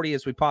close to 40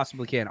 as we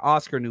possibly can.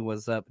 Oscar knew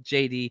what's up.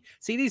 JD.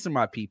 See, these are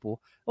my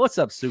people. What's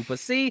up, Supa?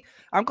 See,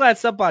 I'm glad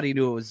somebody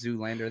knew it was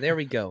Zoolander. There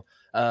we go.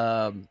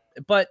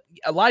 But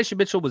Elijah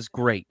Mitchell was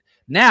great.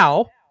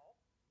 Now,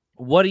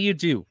 what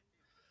do?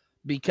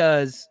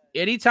 Because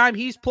anytime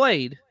he's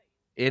played,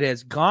 it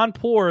has gone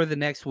poor the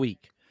next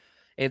week.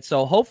 And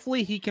so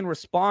hopefully he can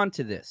respond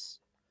to this.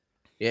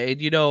 And,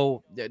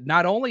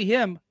 not only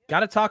him,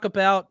 got to talk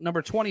about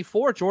number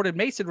 24, Jordan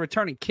Mason,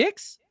 returning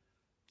kicks.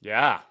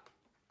 Yeah.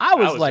 I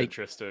was like,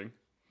 interesting.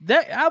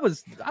 I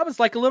was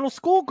like a little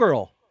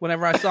schoolgirl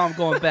whenever I saw him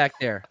going back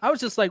there. I was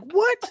just like,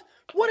 what?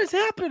 What is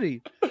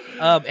happening?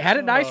 Had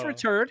a nice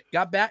return,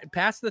 got back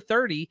past the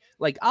 30.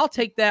 Like, I'll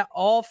take that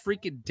all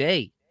freaking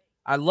day.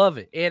 I love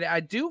it. And I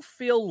do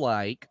feel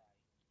like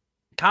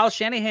Kyle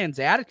Shanahan's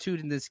attitude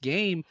in this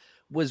game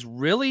was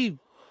really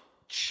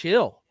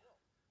chill.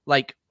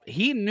 Like,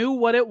 he knew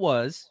what it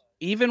was.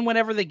 Even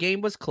whenever the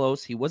game was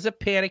close, he wasn't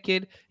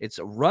panicking. It's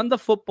run the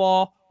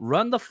football,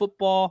 run the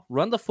football,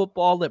 run the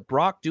football, let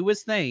Brock do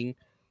his thing.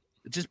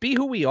 Just be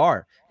who we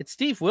are. It's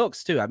Steve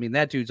Wilks, too. I mean,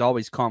 that dude's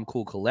always calm,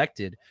 cool,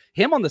 collected.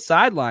 Him on the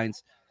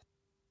sidelines,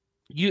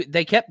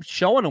 they kept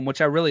showing him,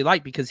 which I really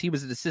like because he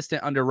was an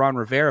assistant under Ron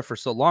Rivera for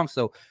so long.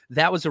 So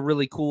that was a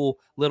really cool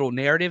little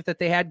narrative that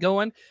they had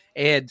going.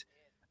 And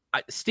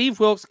Steve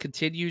Wilks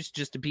continues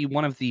just to be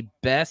one of the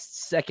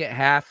best second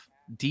half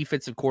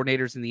defensive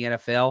coordinators in the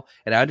NFL.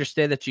 And I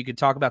understand that you could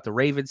talk about the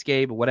Ravens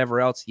game or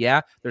whatever else. Yeah,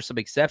 there's some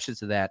exceptions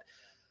to that.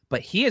 But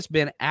he has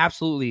been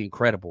absolutely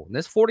incredible. And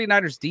this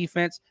 49ers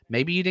defense,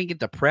 maybe you didn't get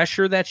the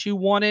pressure that you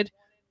wanted.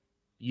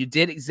 You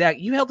did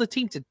you held the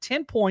team to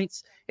 10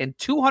 points and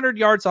 200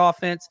 yards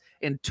offense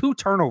and 2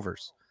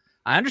 turnovers.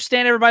 I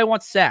understand everybody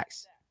wants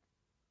sacks.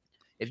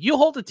 If you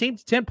hold the team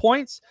to 10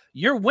 points,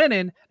 you're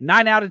winning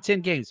 9 out of 10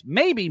 games,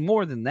 maybe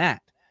more than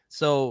that.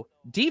 So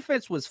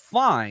defense was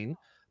fine.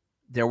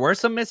 There were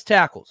some missed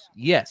tackles.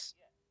 Yes,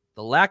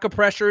 the lack of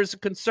pressure is a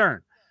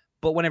concern.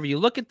 But whenever you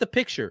look at the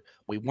picture,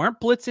 we weren't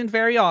blitzing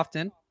very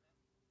often,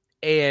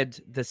 and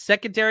the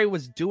secondary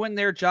was doing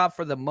their job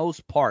for the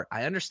most part.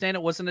 I understand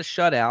it wasn't a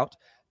shutout.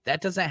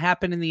 That doesn't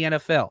happen in the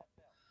NFL.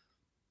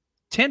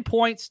 10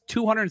 points,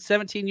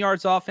 217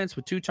 yards offense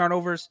with 2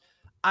 turnovers.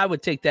 I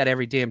would take that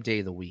every damn day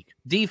of the week.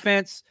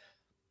 Defense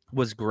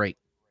was great.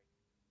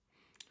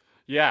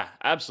 Yeah,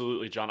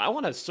 absolutely, John. I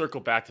want to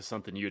circle back to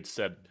something you had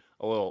said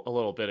a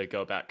little bit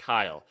ago about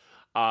Kyle.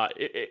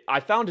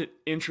 I found it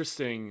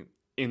interesting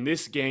in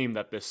this game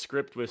that the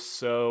script was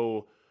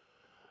so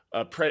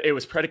it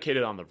was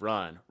predicated on the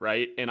run,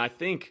 right? And I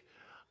think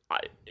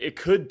it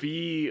could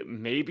be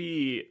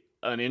maybe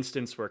an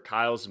instance where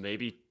Kyle's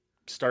maybe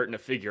starting to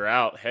figure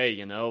out, hey,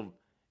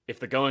 if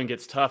the going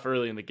gets tough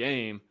early in the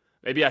game,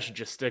 maybe I should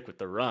just stick with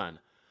the run.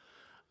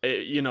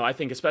 I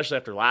think especially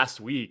after last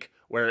week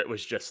where it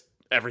was just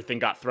everything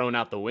got thrown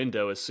out the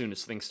window as soon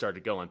as things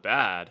started going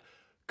bad,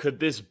 could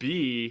this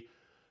be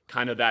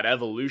kind of that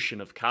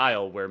evolution of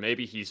Kyle where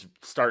maybe he's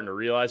starting to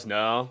realize,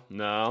 no.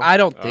 I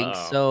don't think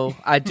so.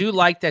 I do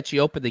like that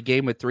you opened the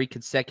game with 3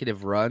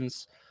 consecutive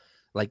runs.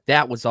 Like,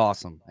 that was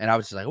awesome. And I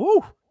was just like,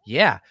 ooh,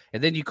 yeah.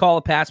 And then you call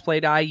a pass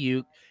play to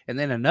Ayuk, and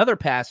then another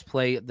pass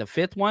play, the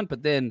 5th one,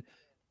 but then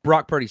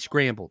Brock Purdy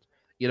scrambled,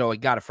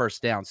 and got a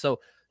first down. So,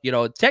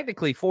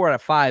 technically 4 out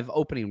of 5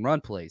 opening run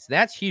plays.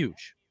 That's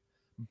huge.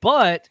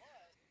 But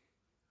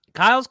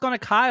Kyle's going to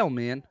Kyle,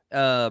 man.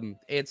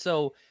 And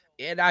so...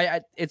 And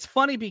it's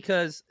funny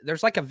because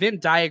there's like a Venn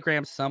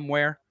diagram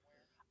somewhere.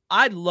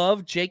 I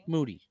love Jake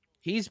Moody.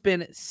 He's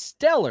been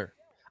stellar.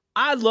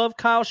 I love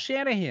Kyle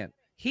Shanahan.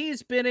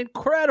 He's been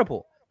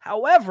incredible.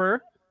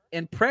 However,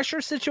 in pressure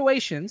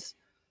situations,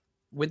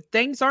 when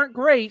things aren't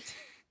great,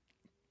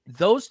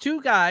 those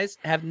 2 guys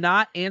have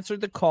not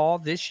answered the call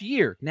this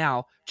year.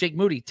 Now, Jake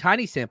Moody,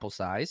 tiny sample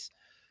size.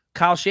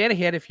 Kyle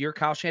Shanahan, if you're a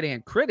Kyle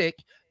Shanahan critic,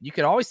 you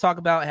could always talk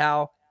about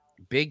how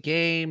big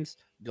games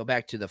 – go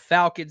back to the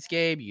Falcons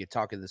game. You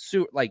talk in the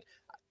suit. Like,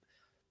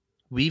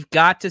 we've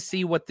got to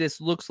see what this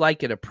looks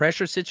like in a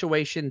pressure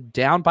situation,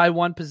 down by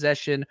 1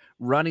 possession,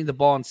 running the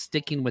ball and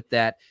sticking with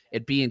that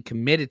and being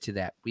committed to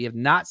that. We have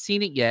not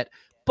seen it yet,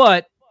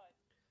 but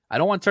I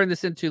don't want to turn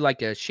this into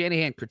like a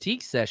Shanahan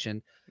critique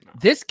session.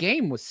 This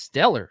game was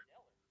stellar.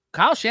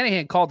 Kyle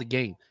Shanahan called the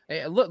game.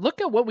 Hey, look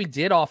at what we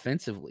did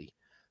offensively.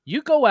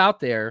 You go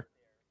out there,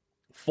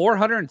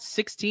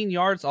 416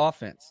 yards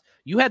offense.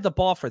 You had the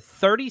ball for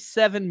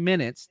 37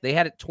 minutes. They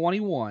had it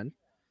 21.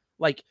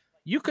 Like,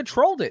 you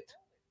controlled it.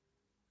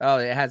 Oh,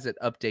 it hasn't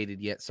updated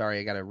yet. Sorry,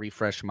 I got to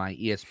refresh my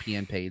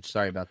ESPN page.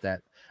 Sorry about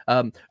that.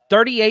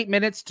 38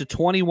 minutes to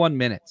 21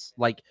 minutes.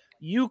 Like,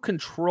 you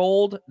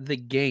controlled the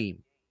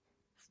game.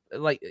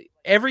 Like,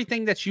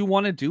 everything that you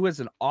want to do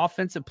as an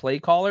offensive play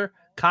caller,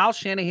 Kyle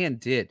Shanahan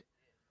did.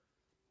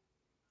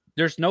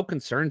 There's no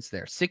concerns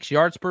there. 6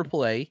 yards per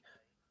play.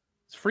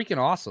 It's freaking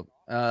awesome.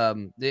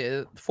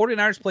 The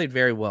 49ers played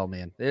very well,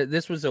 man.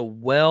 This was a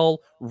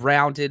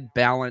well-rounded,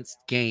 balanced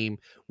game,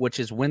 which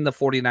is when the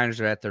 49ers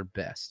are at their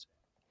best.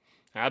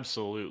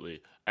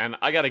 Absolutely. And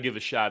I got to give a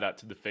shout out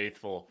to the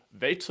faithful.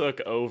 They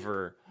took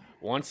over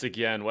once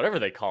again, whatever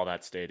they call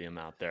that stadium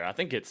out there. I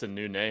think it's a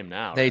new name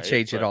now. They right?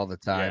 change it all the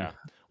time. Yeah,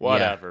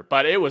 whatever.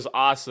 But it was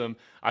awesome.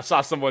 I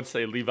saw someone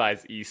say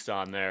Levi's East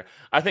on there.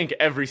 I think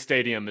every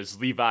stadium is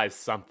Levi's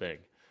something.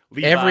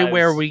 Levi's,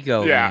 Everywhere we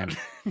go, yeah.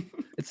 man.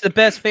 It's the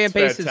best fan It's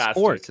base in fantastic.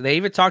 sports. They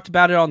even talked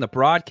about it on the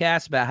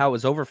broadcast about how it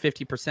was over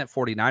 50%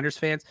 49ers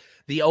fans.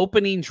 The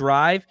opening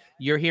drive,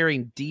 you're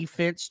hearing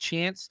defense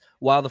chants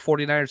while the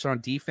 49ers are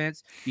on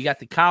defense. You got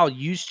the Kyle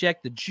Juszczyk,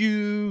 the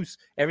Jews.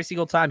 Every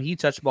single time he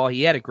touched the ball,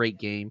 he had a great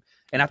game.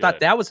 And I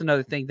thought that was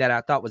another thing that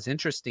I thought was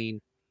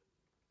interesting.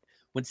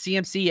 When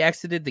CMC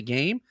exited the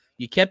game,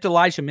 you kept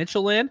Elijah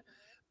Mitchell in,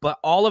 but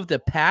all of the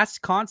pass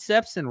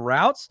concepts and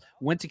routes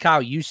went to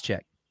Kyle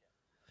Juszczyk.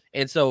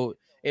 And so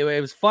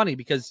it was funny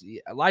because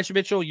Elijah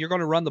Mitchell, you're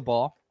going to run the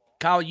ball.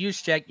 Kyle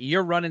Juszczyk,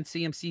 you're running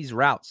CMC's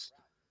routes,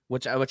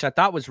 which I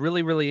thought was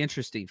really, really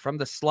interesting. From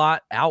the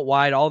slot, out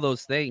wide, all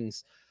those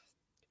things.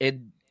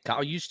 And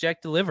Kyle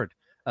Juszczyk delivered.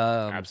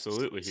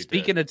 Absolutely.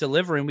 Speaking of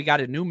delivering, we got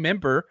a new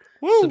member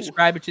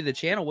subscribing to the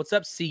channel. What's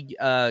up, C.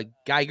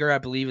 Geiger, I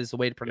believe is the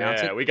way to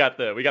pronounce it. Yeah, we got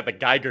the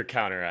Geiger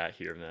counter at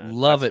here, man.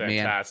 Love That's it,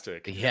 man.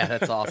 fantastic. Yeah,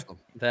 that's awesome.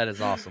 That is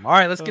awesome. All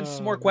right, let's get to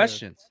some more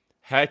questions.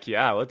 Heck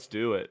yeah, let's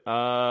do it.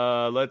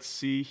 Let's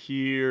see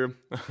here.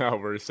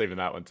 We're saving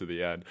that one to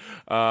the end.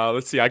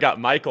 Let's see. I got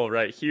Michael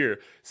right here.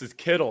 This is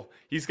Kittle.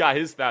 He's got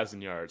his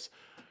 1,000 yards.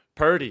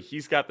 Purdy,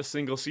 he's got the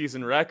single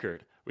season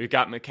record. We've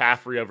got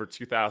McCaffrey over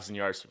 2,000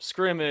 yards from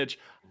scrimmage.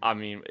 I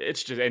mean,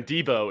 it's just, and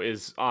Debo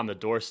is on the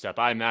doorstep.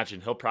 I imagine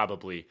he'll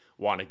probably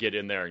want to get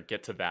in there and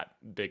get to that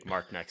big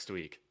mark next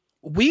week.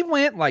 We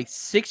went like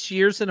 6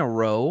 years in a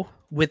row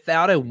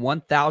without a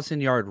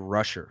 1,000-yard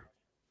rusher.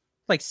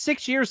 Like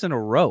 6 years in a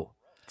row.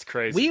 It's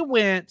crazy. We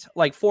went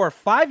like 4 or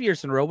 5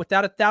 years in a row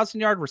without a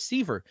 1,000-yard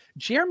receiver.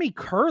 Jeremy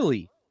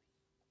Curley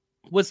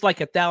was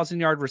like a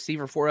 1,000-yard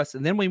receiver for us,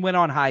 and then we went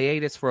on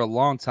hiatus for a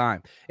long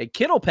time. And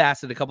Kittle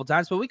passed it a couple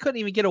times, but we couldn't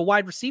even get a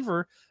wide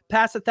receiver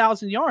past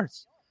 1,000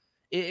 yards.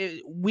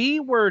 We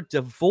were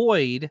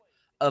devoid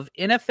of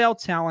NFL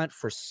talent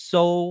for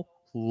so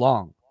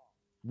long.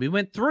 We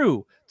went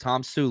through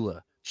Tom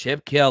Sula,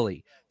 Chip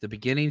Kelly, the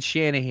beginning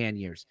Shanahan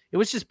years. It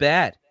was just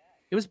bad.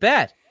 It was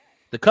bad.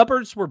 The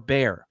cupboards were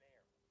bare.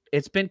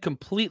 It's been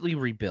completely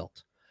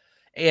rebuilt.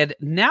 And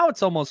now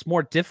it's almost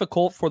more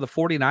difficult for the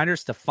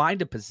 49ers to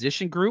find a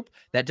position group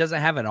that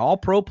doesn't have an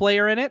all-pro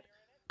player in it.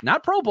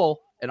 Not Pro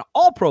Bowl, an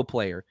all-pro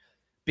player.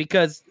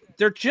 Because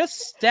they're just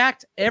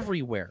stacked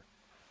everywhere.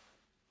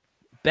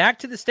 Back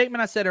to the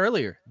statement I said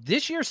earlier.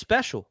 This year's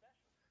special.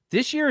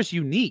 This year is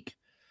unique.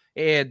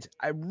 And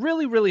I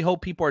really, really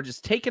hope people are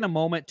just taking a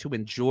moment to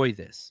enjoy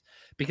this.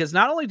 Because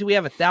not only do we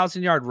have a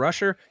 1,000-yard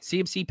rusher,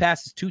 CMC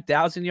passes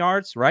 2,000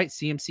 yards, right?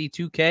 CMC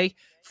 2K.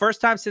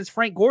 First time since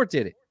Frank Gore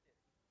did it.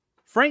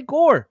 Frank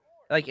Gore.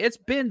 Like, it's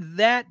been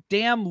that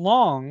damn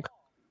long.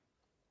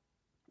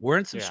 We're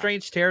in some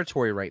strange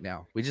territory right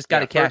now. We just got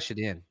to cash it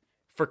in.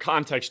 For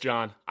context,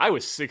 John, I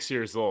was 6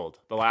 years old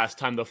the last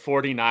time the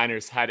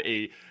 49ers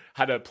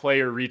had a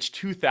player reach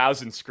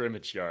 2,000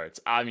 scrimmage yards.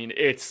 I mean,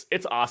 it's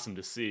awesome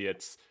to see.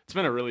 It's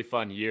been a really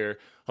fun year.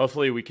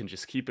 Hopefully we can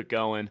just keep it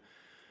going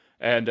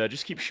and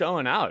just keep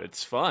showing out.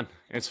 It's fun.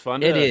 It's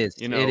fun. It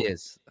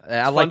is.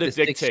 I like the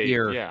 6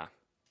 year. Yeah.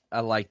 I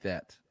like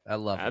that. I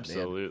love it.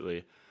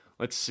 Absolutely.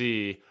 Let's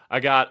see. I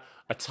got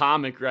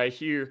Atomic right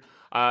here.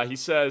 He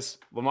says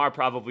Lamar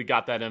probably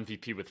got that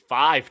MVP with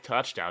 5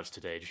 touchdowns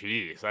today.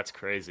 Jeez, that's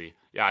crazy.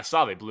 Yeah, I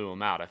saw they blew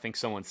him out. I think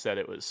someone said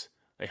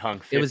they hung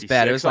 56 on him. It was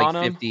bad. It was like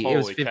 50. It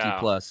was 50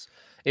 plus.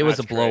 It was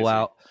a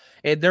blowout.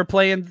 Crazy. And they're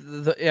playing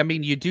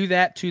you do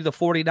that to the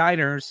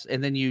 49ers,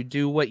 and then you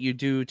do what you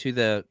do to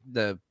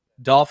the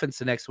Dolphins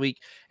the next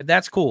week. And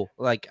that's cool.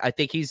 Like, I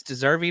think he's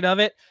deserving of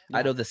it. Yeah.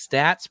 I know the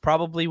stats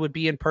probably would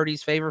be in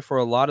Purdy's favor for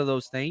a lot of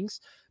those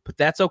things, but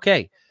that's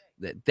okay.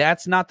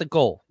 That's not the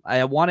goal.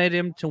 I wanted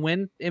him to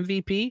win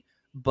MVP,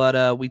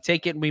 but we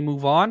take it and we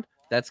move on.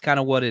 That's kind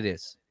of what it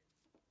is.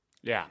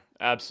 Yeah,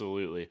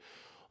 absolutely.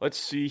 Let's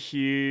see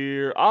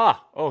here.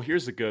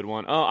 Here's a good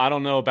one. I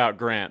don't know about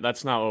Grant.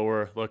 That's not what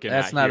we're looking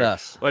at. That's not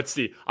us. Let's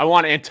see. I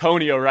want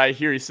Antonio right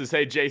here. He says,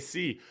 hey,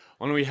 JC,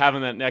 when are we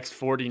having that next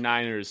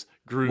 49ers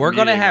group? We're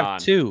going to have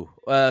 2.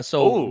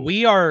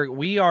 We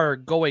are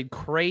going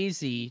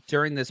crazy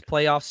during this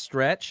playoff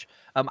stretch.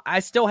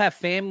 I still have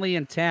family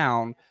in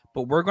town,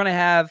 but we're going to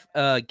have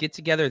get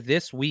together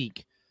this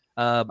week.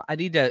 A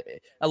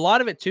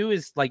lot of it too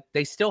is like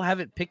they still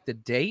haven't picked the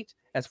date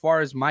as far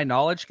as my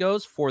knowledge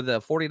goes for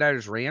the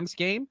 49ers Rams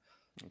game.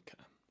 Okay.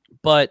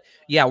 But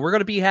yeah, we're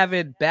going to be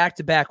having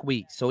back-to-back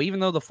weeks. So even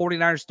though the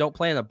 49ers don't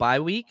play in the bye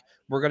week,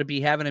 we're going to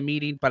be having a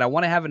meeting, but I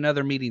want to have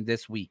another meeting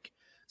this week.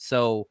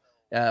 So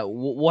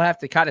we'll have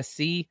to kind of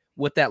see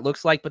what that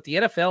looks like. But the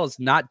NFL is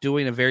not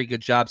doing a very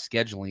good job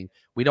scheduling.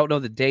 We don't know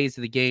the days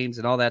of the games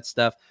and all that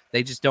stuff.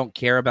 They just don't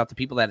care about the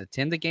people that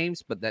attend the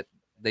games, but that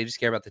they just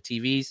care about the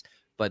TVs.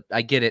 But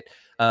I get it.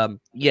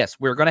 Yes,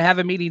 we're going to have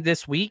a meeting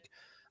this week.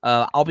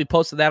 I'll be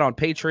posting that on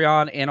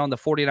Patreon and on the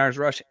 49ers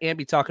Rush and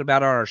be talking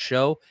about it on our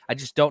show. I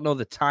just don't know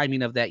the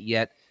timing of that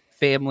yet.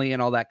 family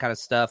and all that kind of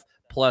stuff.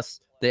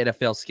 Plus the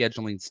NFL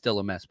scheduling is still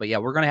a mess. But yeah,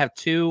 we're going to have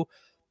 2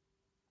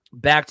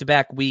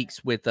 back-to-back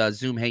weeks with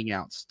Zoom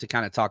Hangouts to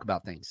kind of talk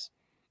about things.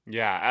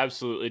 Yeah,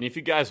 absolutely. And if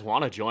you guys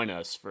want to join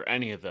us for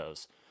any of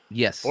those,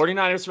 yes,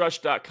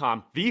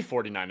 49ersrush.com,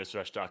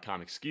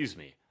 the49ersrush.com, excuse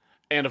me.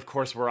 And of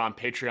course, we're on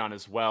Patreon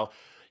as well.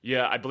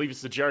 Yeah, I believe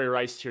it's the Jerry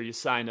Rice tier. You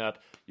sign up,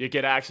 you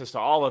get access to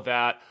all of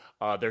that.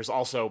 There's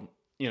also,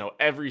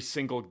 every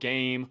single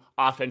game,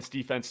 offense,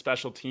 defense,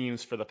 special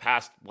teams for the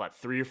past,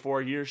 3 or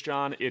 4 years,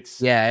 John?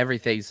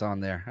 everything's on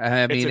there.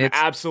 I mean, it's an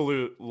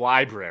absolute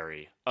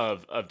library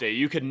of data.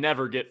 You could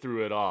never get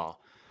through it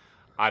all.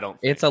 I don't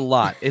think. It's a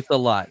lot. It's a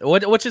lot,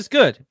 which is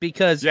good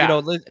because,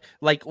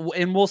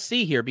 and we'll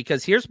see here,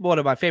 because here's one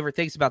of my favorite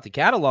things about the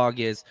catalog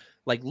is,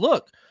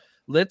 look,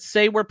 let's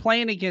say we're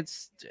playing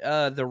against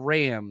the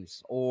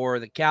Rams or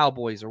the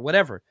Cowboys or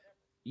whatever.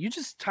 You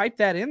just type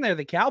that in there,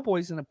 the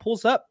Cowboys, and it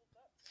pulls up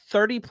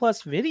 30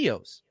 plus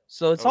videos.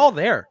 So it's all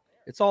there.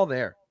 It's all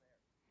there.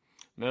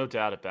 No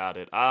doubt about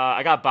it.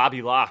 I got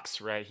Bobby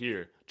Locks right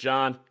here.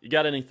 John, you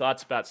got any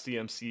thoughts about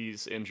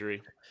CMC's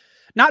injury?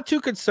 Not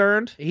too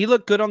concerned. He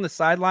looked good on the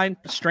sideline.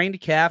 Strained a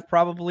calf,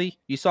 probably.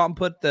 You saw him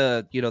put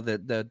the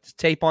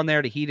tape on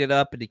there to heat it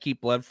up and to keep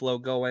blood flow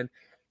going.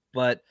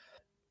 But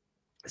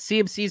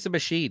CMC's a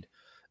machine.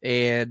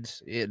 And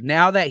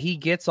now that he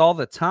gets all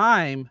the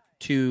time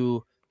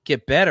to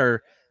get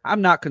better,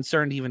 I'm not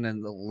concerned even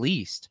in the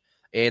least.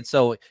 And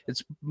so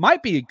it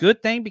might be a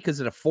good thing because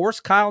it'll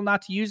force Kyle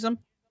not to use him.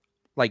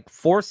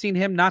 Forcing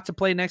him not to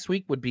play next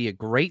week would be a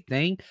great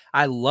thing.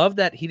 I love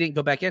that he didn't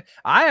go back in.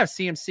 I have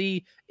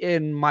CMC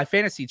in my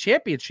fantasy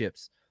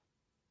championships.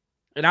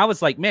 And I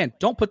was like, man,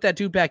 don't put that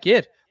dude back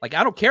in. I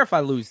don't care if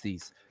I lose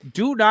these.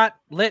 Do not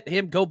let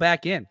him go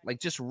back in.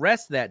 Just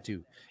rest that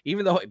dude.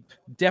 Even though it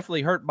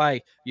definitely hurt my,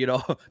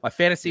 my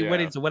fantasy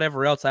winnings or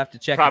whatever else. I have to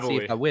check and see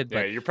if I win.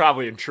 Yeah, you're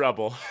probably in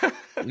trouble.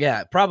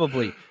 Yeah,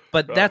 probably.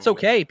 But that's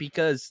okay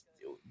because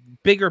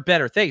bigger,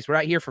 better things. We're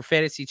not here for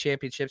fantasy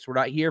championships. We're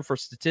not here for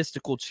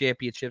statistical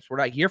championships. We're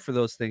not here for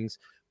those things.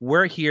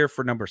 We're here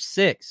for number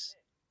 6.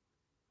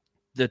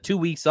 The 2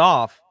 weeks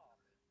off,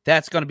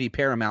 that's going to be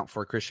paramount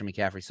for Christian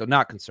McCaffrey. So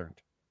not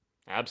concerned.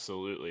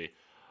 Absolutely.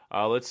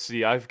 Let's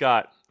see. I've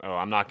got,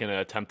 I'm not going to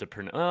attempt to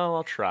pronounce. Oh,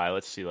 I'll try.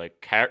 Let's see.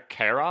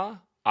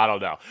 Kara? I don't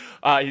know.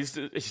 He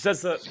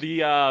says that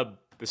the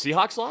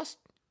Seahawks lost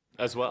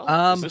as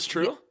well. Is this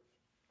true?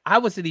 I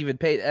wasn't even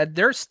paid.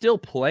 They're still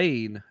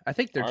playing. I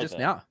think they're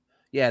now.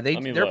 Yeah,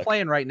 they're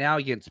playing right now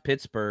against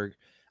Pittsburgh.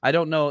 I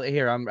don't know.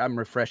 Here, I'm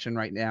refreshing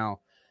right now.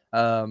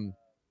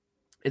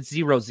 It's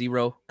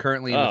 0-0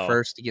 currently in the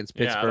first against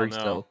Pittsburgh.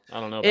 So I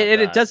don't know.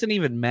 It doesn't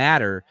even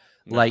matter.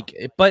 No.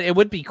 But it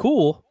would be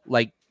cool.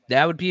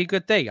 That would be a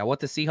good thing. I want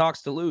the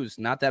Seahawks to lose.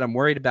 Not that I'm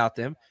worried about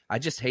them. I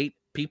just hate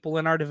people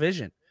in our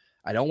division.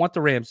 I don't want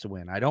the Rams to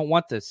win. I don't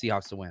want the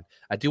Seahawks to win.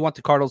 I do want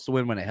the Cardinals to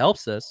win when it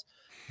helps us,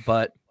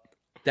 but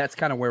that's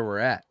kind of where we're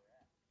at.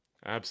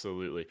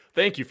 Absolutely.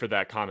 Thank you for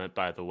that comment,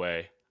 by the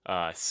way.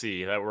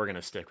 That we're going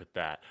to stick with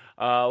that.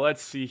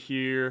 Let's see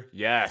here.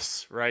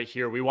 Yes, right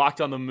here. We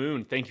walked on the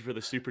moon. Thank you for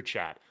the super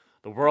chat.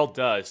 The world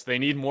does. They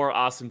need more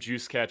awesome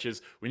juice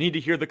catches. We need to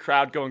hear the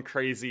crowd going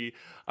crazy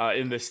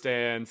in the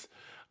stands.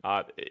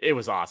 It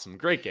was awesome.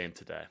 Great game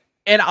today.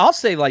 And I'll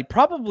say,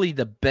 probably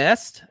the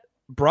best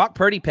Brock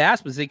Purdy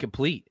pass was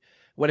incomplete.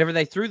 Whenever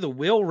they threw the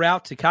wheel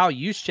route to Kyle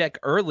Juszczyk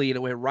early and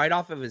it went right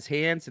off of his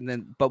hands,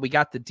 but we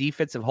got the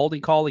defensive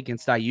holding call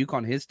against Ayuk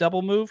on his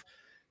double move.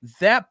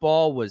 That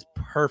ball was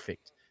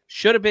perfect.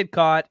 Should have been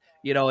caught.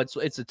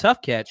 It's a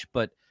tough catch,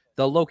 but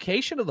the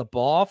location of the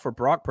ball for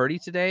Brock Purdy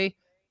today,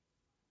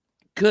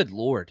 good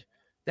Lord.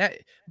 And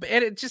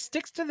it just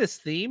sticks to this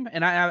theme,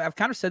 and I've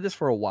kind of said this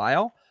for a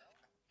while.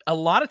 A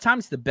lot of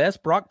times the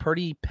best Brock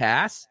Purdy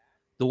pass,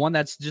 the one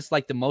that's just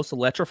the most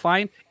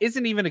electrifying,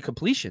 isn't even a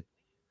completion.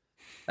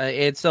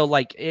 And so,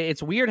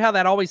 it's weird how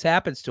that always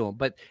happens to him,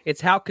 but it's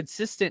how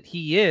consistent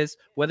he is,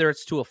 whether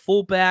it's to a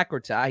fullback or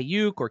to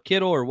Ayuk or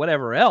Kittle or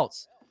whatever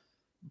else.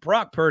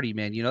 Brock Purdy,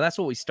 man, that's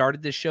what we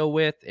started this show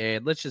with,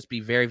 and let's just be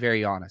very,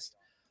 very honest.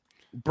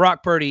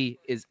 Brock Purdy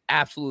is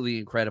absolutely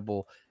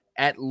incredible.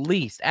 At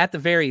the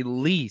very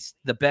least,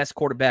 the best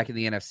quarterback in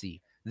the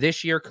NFC.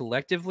 This year,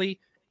 collectively,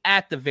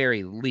 at the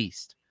very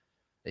least.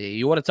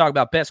 You want to talk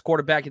about best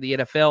quarterback in the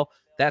NFL?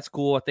 That's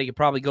cool. I think it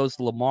probably goes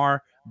to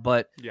Lamar,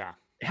 but yeah.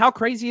 How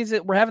crazy is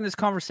it we're having this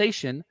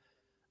conversation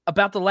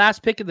about the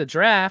last pick of the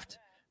draft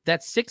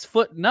that's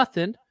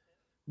 6'0"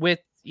 with,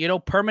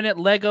 permanent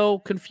Lego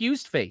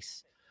confused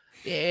face?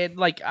 And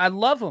I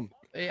love him.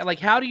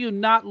 How do you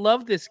not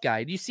love this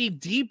guy? Do you see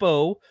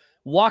Debo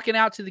walking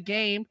out to the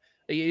game?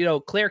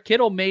 Claire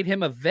Kittle made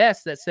him a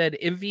vest that said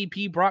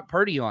MVP Brock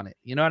Purdy on it.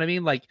 You know what I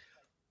mean?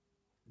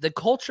 The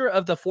culture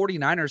of the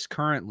 49ers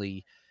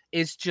currently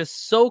is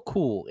just so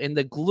cool. And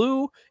the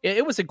glue,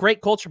 it was a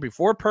great culture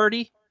before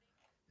Purdy,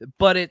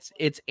 but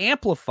it's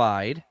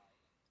amplified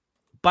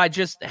by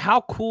just how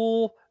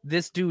cool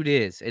this dude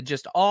is. It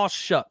just all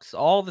shucks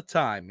all the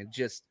time.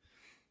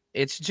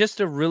 It's just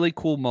a really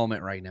cool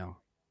moment right now.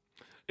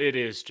 It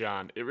is,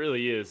 John. It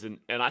really is. And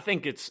I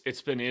think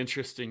it's been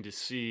interesting to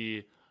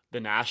see the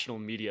national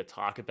media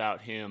talk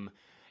about him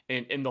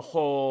and the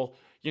whole,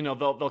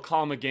 they'll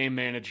call him a game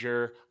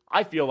manager.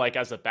 I feel like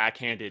as a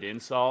backhanded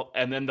insult,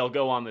 and then they'll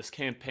go on this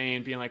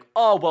campaign being like,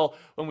 oh, well,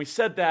 when we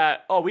said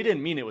that, oh, we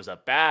didn't mean it was a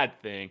bad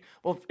thing.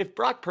 Well, if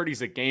Brock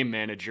Purdy's a game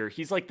manager,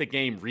 he's like the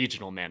game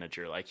regional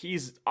manager. Like,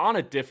 he's on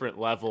a different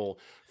level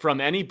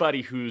from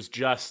anybody who's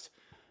just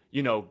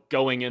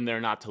going in there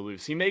not to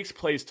lose. He makes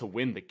plays to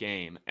win the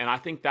game. And I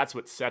think that's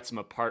what sets him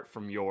apart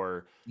from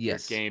your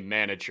game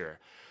manager.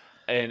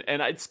 And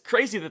it's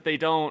crazy that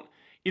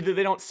either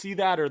they don't see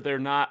that or they're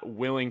not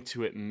willing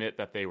to admit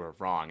that they were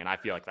wrong. And I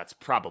feel like that's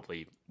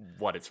probably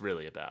what it's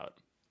really about.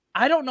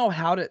 I don't know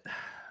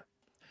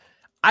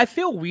I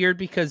feel weird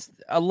because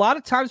a lot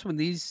of times when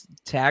these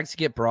tags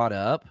get brought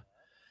up,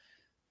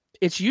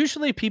 it's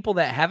usually people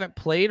that haven't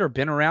played or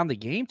been around the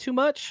game too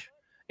much.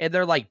 And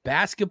they're like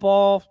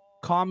basketball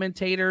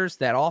commentators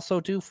that also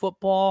do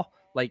football.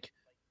 Like,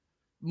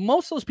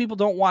 most of those people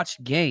don't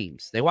watch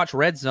games. They watch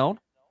Red Zone.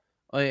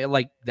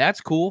 Like, that's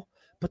cool,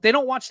 but they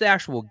don't watch the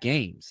actual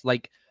games.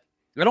 Like,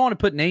 I don't want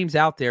to put names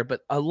out there,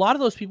 but a lot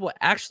of those people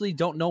actually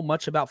don't know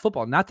much about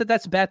football. Not that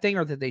that's a bad thing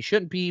or that they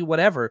shouldn't be,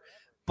 whatever.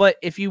 But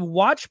if you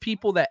watch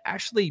people that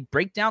actually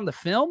break down the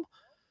film,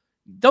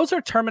 those are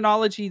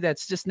terminology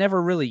that's just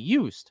never really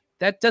used.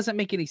 That doesn't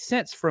make any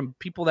sense from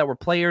people that were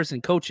players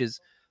and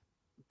coaches.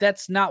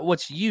 That's not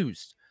what's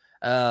used.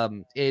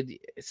 So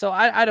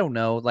I don't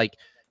know. Like,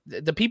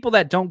 the people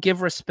that don't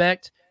give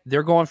respect,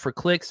 they're going for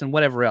clicks and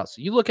whatever else.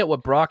 You look at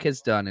what Brock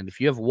has done, and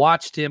if you have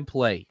watched him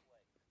play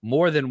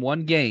more than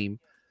one game,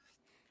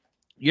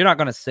 you're not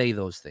going to say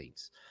those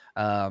things.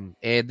 And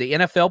the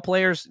NFL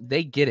players,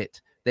 they get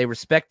it. They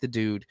respect the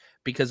dude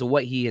because of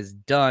what he has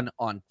done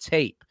on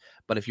tape.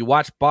 But if you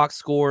watch box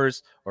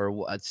scores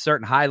or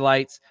certain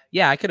highlights,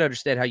 yeah, I could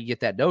understand how you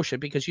get that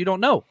notion because you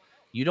don't know.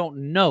 You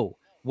don't know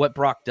what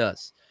Brock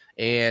does.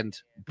 And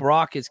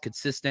Brock is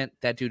consistent.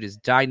 That dude is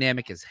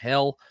dynamic as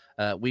hell.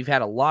 We've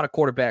had a lot of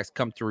quarterbacks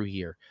come through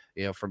here,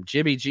 from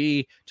Jimmy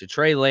G to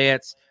Trey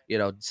Lance,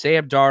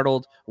 Sam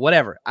Darnold,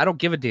 whatever. I don't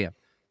give a damn.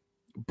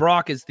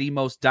 Brock is the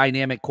most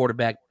dynamic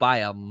quarterback by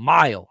a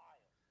mile.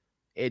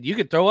 And you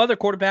could throw other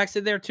quarterbacks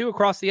in there too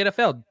across the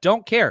NFL.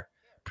 Don't care.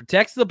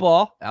 Protects the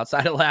ball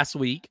outside of last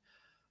week.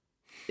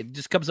 It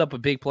just comes up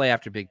with big play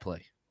after big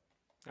play.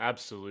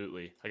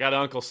 Absolutely. I got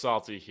Uncle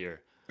Salty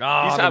here.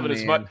 Oh,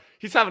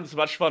 he's having as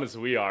much fun as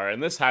we are,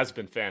 and this has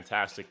been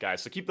fantastic,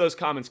 guys. So keep those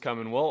comments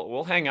coming.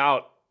 We'll hang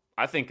out,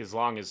 I think, as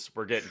long as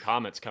we're getting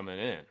comments coming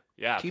in.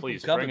 Yeah,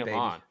 please bring them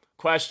on.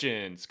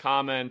 Questions,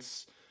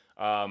 comments,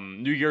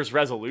 New Year's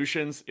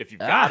resolutions, if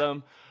you've got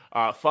them.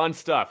 Fun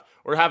stuff.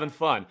 We're having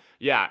fun.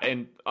 Yeah,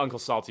 and Uncle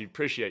Salty,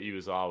 appreciate you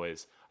as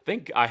always. I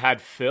think I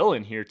had Phil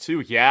in here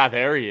too. Yeah,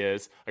 there he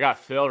is. I got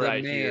Phil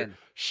right here.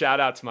 Shout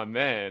out to my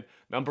man.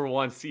 Number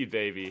 1 seed,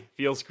 baby.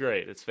 Feels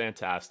great. It's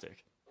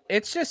fantastic.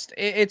 It's just,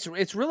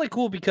 it's really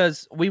cool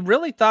because we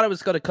really thought it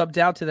was going to come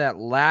down to that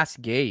last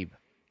game,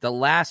 the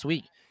last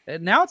week.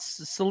 And now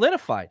it's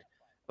solidified.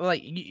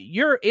 Like,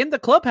 you're in the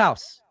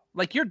clubhouse.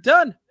 Like, you're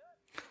done.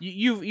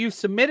 You've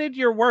submitted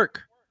your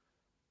work.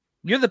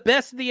 You're the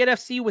best in the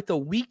NFC with a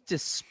week to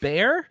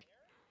spare.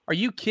 Are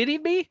you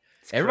kidding me?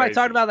 Everybody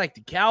talking about like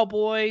the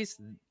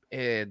Cowboys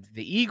and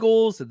the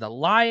Eagles and the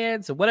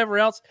Lions and whatever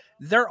else.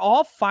 They're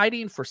all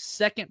fighting for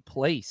second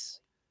place.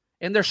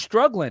 And they're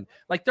struggling.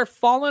 Like, they're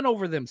falling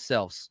over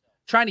themselves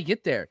trying to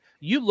get there.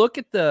 You look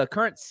at the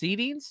current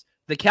seedings,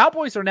 the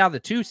Cowboys are now the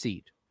 2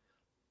 seed,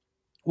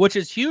 which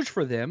is huge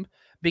for them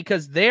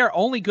because they're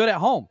only good at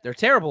home. They're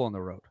terrible on the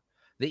road.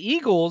 The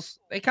Eagles,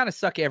 they kind of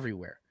suck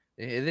everywhere.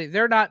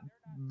 They're not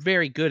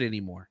very good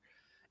anymore.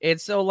 And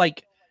so,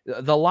 like,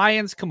 the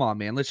Lions, come on,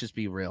 man. Let's just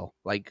be real.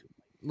 Like,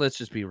 let's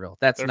just be real.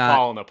 They're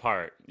falling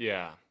apart.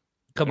 Yeah.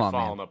 Come on,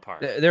 falling man.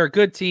 apart. They're a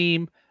good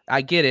team.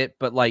 I get it,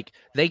 but like,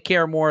 they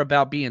care more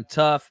about being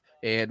tough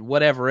and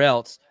whatever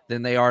else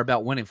than they are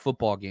about winning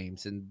football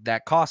games, and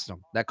that cost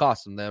them.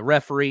 The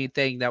referee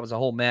thing, that was a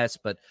whole mess.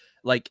 But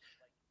like,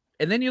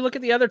 and then you look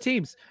at the other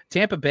teams,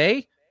 Tampa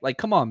Bay. Like,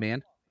 come on,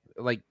 man.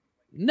 Like,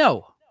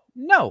 no,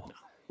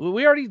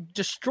 we already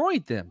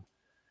destroyed them.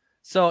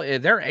 So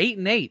they're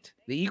 8-8.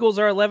 The Eagles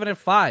are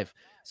 11-5.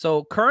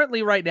 So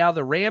currently, right now,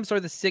 the Rams are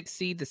the 6th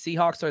seed. The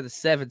Seahawks are the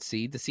 7th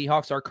seed. The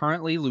Seahawks are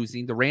currently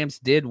losing. The Rams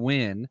did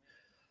win.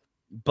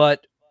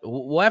 But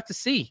we'll have to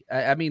see.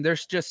 I mean,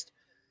 there's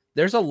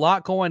a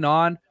lot going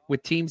on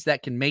with teams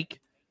that can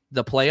make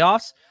the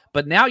playoffs.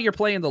 But now you're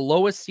playing the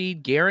lowest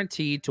seed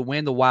guaranteed to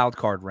win the wild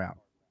card round.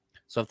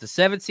 So if the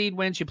 7th seed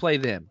wins, you play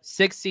them.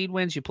 6th seed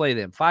wins, you play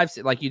them. 5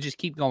 seed, like, you just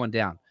keep going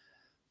down.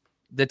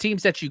 The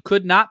teams that you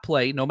could not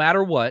play, no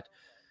matter what,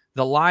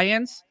 the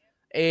Lions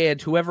and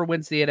whoever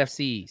wins the NFC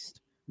East.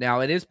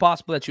 Now, it is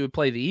possible that you would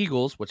play the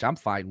Eagles, which I'm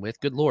fine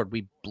with. Good Lord,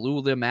 we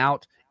blew them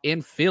out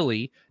in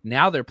Philly.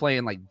 Now they're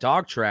playing like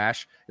dog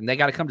trash, and they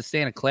got to come to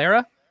Santa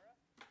Clara.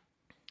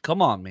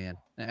 Come on, man.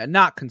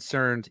 Not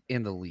concerned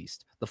in the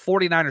least. The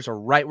 49ers are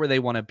right where they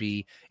want to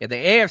be. In the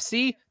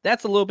AFC,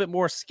 that's a little bit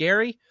more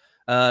scary.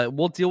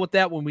 We'll deal with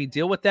that when we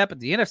deal with that. But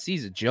the NFC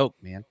is a joke,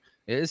 man.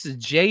 This is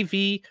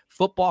JV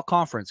football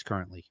conference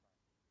currently.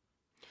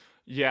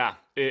 Yeah,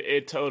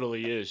 it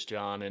totally is,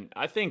 John. And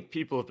I think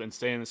people have been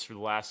saying this for the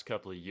last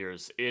couple of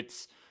years.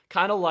 It's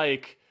kind of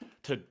like,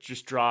 to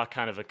just draw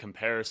kind of a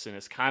comparison,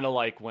 it's kind of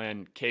like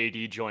when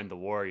KD joined the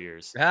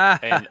Warriors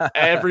and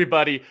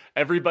everybody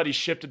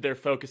shifted their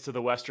focus to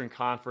the Western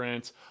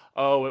Conference.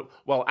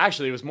 Well,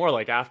 actually, it was more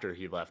like after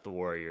he left the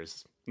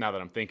Warriors, now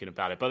that I'm thinking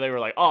about it. But they were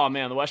like, oh,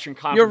 man, the Western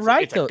Conference, you're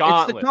right, it's a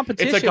gauntlet. It's the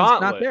competition. It's a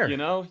gauntlet, not there. you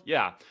know?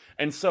 Yeah.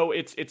 And so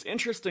it's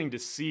interesting to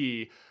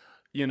see,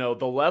 you know,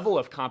 the level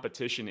of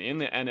competition in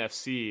the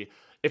NFC.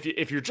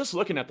 If you're just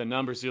looking at the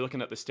numbers, you're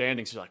looking at the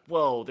standings, you're like,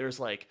 whoa, there's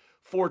like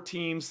 4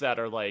 teams that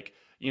are like,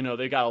 you know,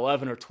 they got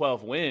 11 or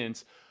 12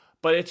 wins.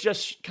 But it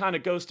just kind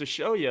of goes to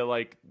show you,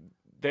 like,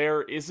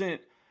 there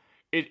isn't,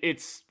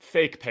 it's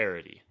fake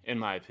parity, in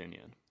my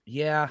opinion.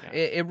 Yeah.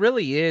 It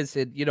really is.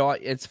 You know,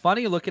 it's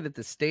funny looking at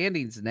the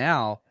standings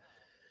now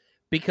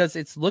because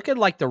it's looking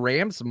like the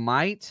Rams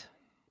might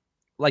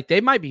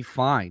be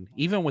fine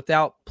even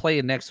without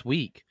playing next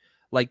week.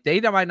 Like they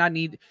might not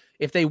need,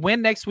 if they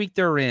win next week,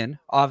 they're in.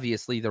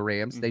 Obviously, the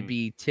Rams, they'd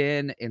be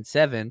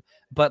 10-7,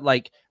 but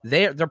like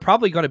they're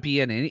probably going to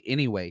be in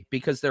anyway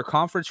because their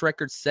conference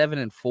record's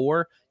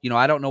 7-4. You know,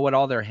 I don't know what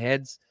all their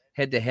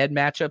head-to-head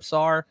matchups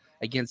are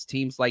against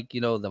teams like,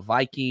 you know, the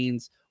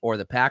Vikings or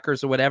the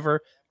Packers or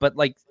whatever. But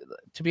like,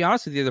 to be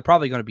honest with you, they're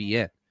probably going to be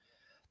in.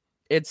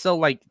 It's so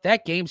like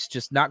that game's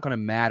just not going to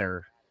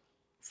matter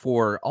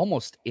for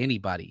almost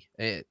anybody.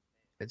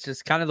 It's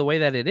just kind of the way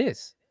that it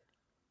is.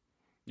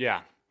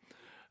 Yeah.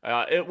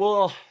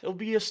 It'll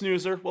be a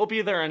snoozer. We'll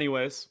be there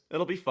anyways.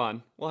 It'll be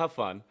fun. We'll have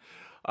fun.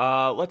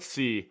 Let's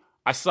see.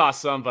 I saw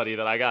somebody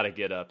that I got to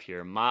get up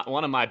here.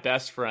 One of my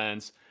best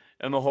friends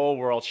in the whole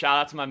world. Shout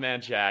out to my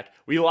man, Jack.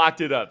 We locked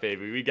it up,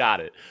 baby. We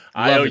got it.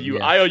 I owe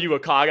you a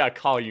call. I got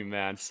to call you,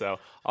 man. So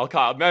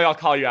maybe I'll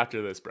call you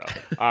after this, bro.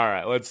 All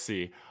right. Let's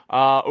see.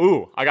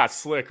 I got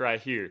slick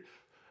right here.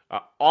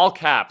 All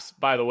caps,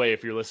 by the way,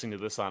 if you're listening to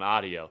this on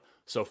audio.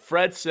 So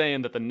Fred's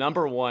saying that the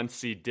number 1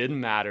 seed didn't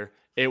matter.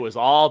 It was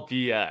all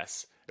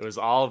BS. It was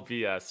all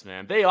BS,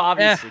 man. They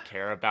obviously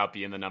care about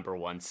being the number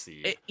 1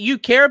 seed. You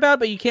care about it,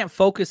 but you can't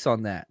focus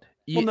on that.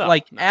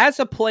 As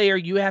a player,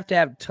 you have to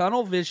have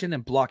tunnel vision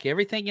and block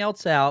everything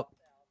else out.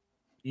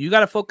 You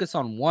got to focus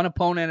on one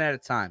opponent at a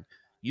time.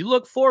 You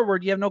look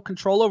forward, you have no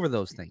control over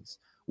those things.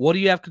 What do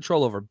you have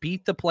control over?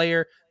 Beat the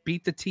player,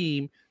 beat the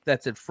team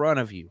that's in front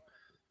of you.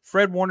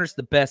 Fred Warner's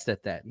the best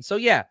at that. And so,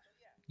 yeah,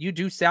 you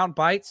do sound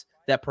bites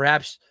that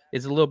perhaps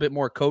is a little bit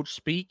more coach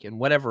speak and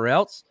whatever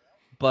else,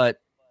 but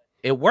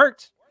it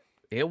worked.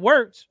 It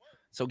worked.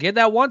 So get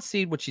that 1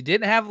 seed, which you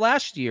didn't have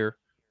last year.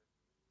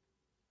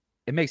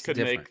 It makes a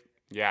difference.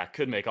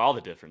 Could make all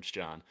the difference,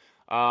 John.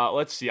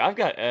 Let's see. I've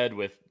got Ed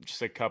with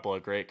just a couple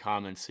of great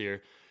comments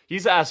here.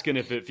 He's asking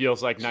if it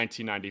feels like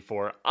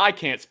 1994. I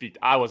can't speak.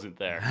 I wasn't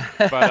there,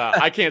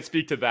 but I can't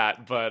speak to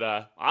that. But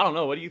I don't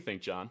know. What do you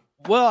think, John?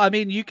 Well, I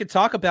mean, you could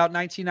talk about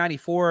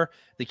 1994.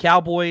 The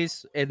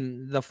Cowboys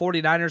and the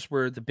 49ers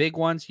were the big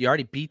ones. You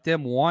already beat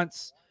them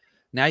once.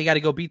 Now you got to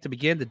go beat them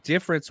again. The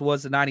difference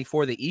was in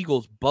 94, the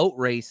Eagles boat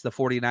raced the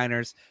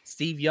 49ers.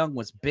 Steve Young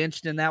was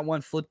benched in that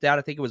one, flipped out.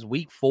 I think it was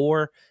week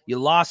 4. You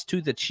lost to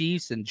the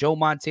Chiefs and Joe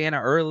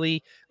Montana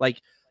early.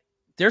 Like,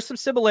 there's some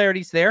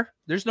similarities there.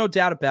 There's no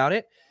doubt about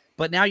it.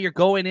 But now you're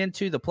going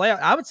into the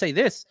playoff. I would say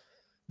this.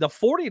 The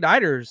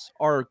 49ers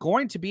are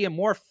going to be a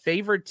more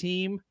favored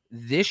team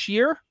this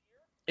year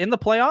in the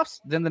playoffs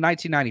than the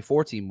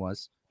 1994 team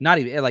was.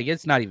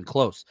 It's not even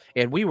close.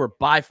 And we were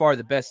by far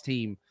the best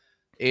team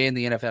in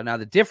the NFL. Now,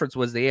 the difference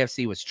was the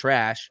AFC was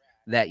trash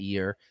that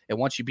year. And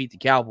once you beat the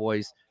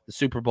Cowboys, the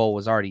Super Bowl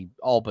was already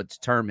all but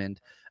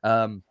determined.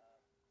 But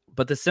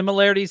the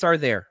similarities are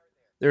there.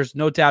 There's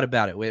no doubt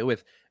about it.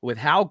 With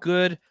how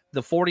good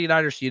the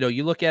 49ers,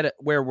 you look at it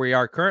where we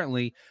are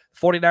currently,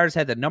 49ers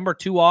had the number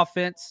 2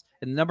 offense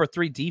and the number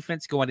 3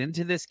 defense going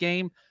into this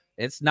game.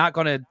 It's not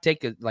going to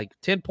take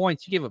 10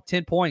 points. You give up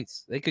 10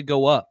 points, they could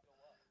go up.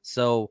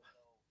 So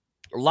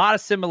a lot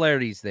of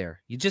similarities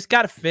there. You just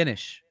got to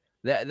finish.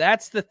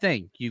 That's the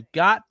thing. You've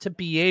got to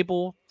be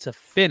able to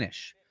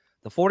finish.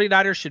 The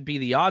 49ers should be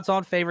the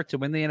odds-on favorite to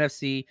win the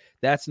NFC.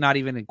 That's not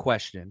even in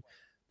question.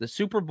 The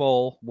Super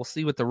Bowl, we'll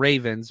see with the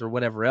Ravens or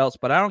whatever else,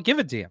 but I don't give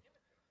a damn.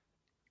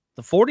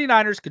 The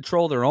 49ers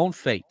control their own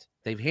fate.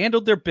 They've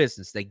handled their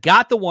business. They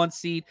got the 1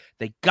 seed.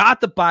 They got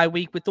the bye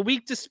week with the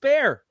week to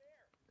spare.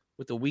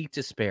 It's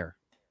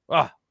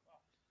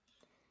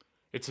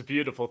a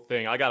beautiful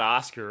thing. I got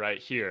Oscar right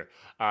here.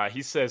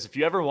 He says, if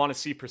you ever want to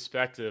see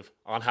perspective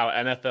on how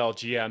NFL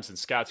GMs and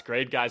scouts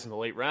grade guys in the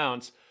late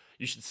rounds,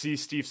 you should see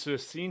Steve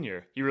Smith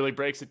Sr. He really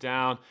breaks it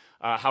down,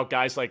 how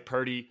guys like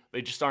Purdy,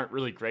 they just aren't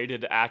really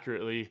graded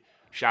accurately.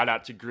 Shout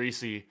out to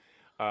Greasy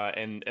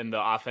and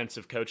the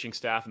offensive coaching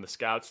staff and the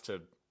scouts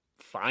to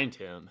find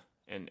him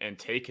and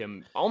take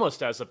him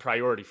almost as a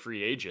priority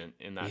free agent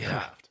in that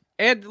draft.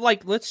 And,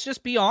 let's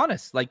just be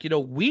honest.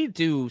 We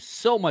do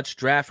so much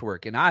draft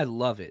work, and I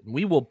love it. And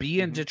we will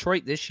be in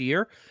Detroit this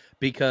year.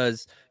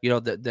 because,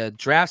 the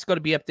draft's going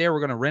to be up there. We're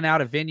going to rent out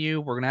a venue.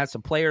 We're going to have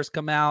some players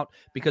come out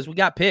because we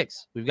got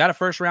picks. We've got a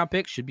first-round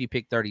pick, should be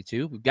pick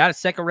 32. We've got a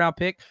second-round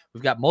pick.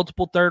 We've got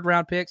multiple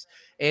third-round picks,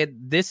 and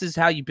this is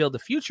how you build the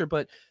future.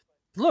 But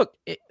look,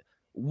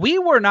 we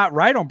were not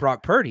right on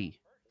Brock Purdy.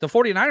 The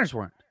 49ers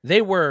weren't.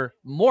 They were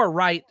more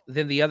right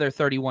than the other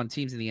 31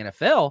 teams in the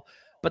NFL,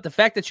 but the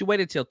fact that you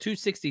waited till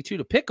 262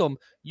 to pick him,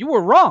 you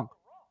were wrong.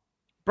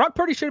 Brock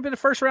Purdy should have been a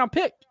first-round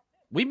pick.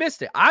 We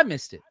missed it. I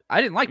missed it.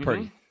 I didn't like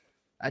Purdy.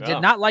 I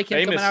did not like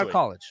him coming out of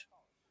college.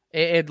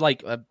 And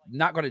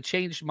not going to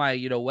change my,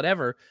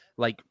 whatever.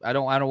 Like, I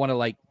don't want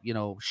to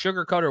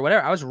sugarcoat or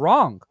whatever. I was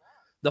wrong.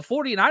 The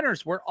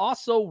 49ers were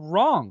also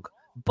wrong,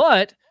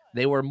 but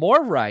they were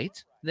more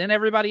right than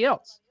everybody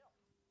else.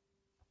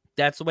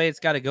 That's the way it's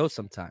got to go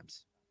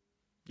sometimes.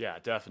 Yeah,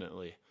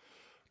 definitely.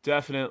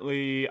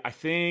 Definitely. I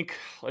think,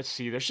 let's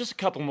see, there's just a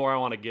couple more I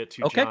want to get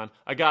to, okay. John.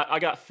 I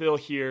got Phil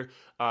here.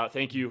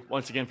 Thank you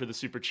once again for the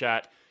super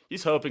chat.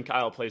 He's hoping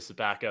Kyle plays the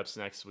backups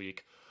next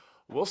week.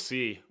 We'll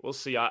see.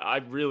 I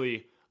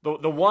really,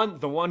 the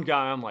one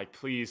guy I'm like,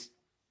 please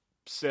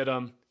sit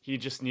him. He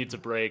just needs a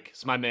break.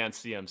 It's my man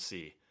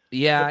CMC.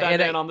 Yeah. Put that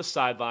man on the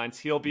sidelines.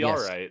 He'll be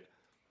all right.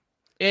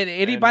 And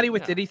anybody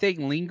with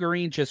anything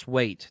lingering, just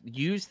wait.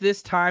 Use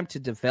this time to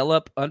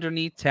develop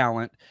underneath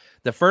talent.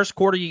 The first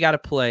quarter you got to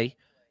play.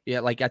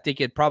 Yeah, I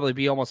think it'd probably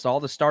be almost all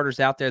the starters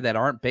out there that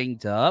aren't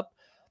banged up.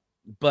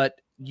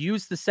 But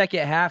use the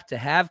second half to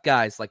have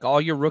guys like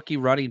all your rookie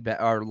running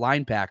or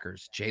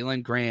linebackers,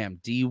 Jalen Graham,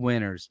 D.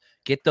 Winters.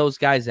 Get those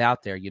guys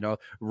out there.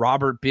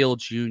 Robert Beal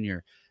Jr.,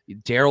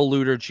 Darrell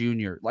Luter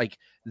Jr.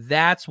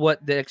 That's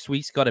what the next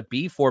week's got to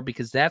be for,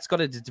 because that's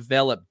going to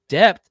develop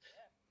depth.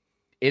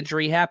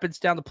 Injury happens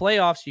down the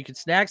playoffs. You can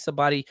snag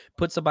somebody,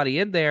 put somebody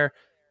in there.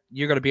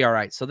 You're going to be all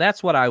right. So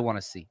that's what I want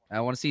to see.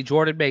 I want to see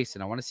Jordan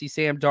Mason. I want to see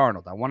Sam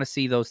Darnold. I want to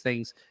see those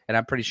things, and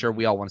I'm pretty sure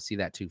we all want to see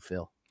that too,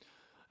 Phil.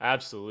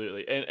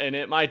 Absolutely. And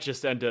it might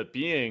just end up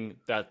being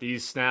that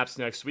these snaps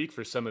next week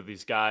for some of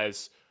these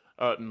guys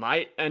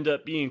might end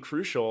up being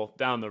crucial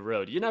down the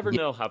road. You never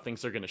know how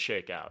things are going to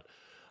shake out.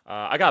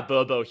 I got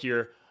Bobo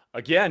here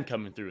again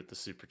coming through with the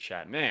super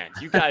chat. Man,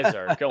 you guys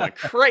are going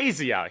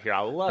crazy out here.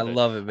 I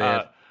love it,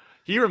 man.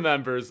 He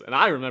remembers, and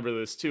I remember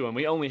this too, and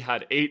we only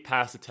had 8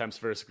 pass attempts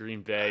versus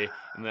Green Bay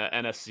in the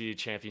NFC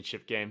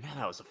Championship game. Man,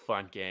 that was a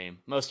fun game.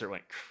 Mostert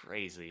went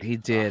crazy. He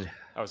did.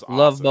 That was awesome.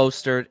 Love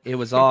Mostert. It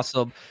was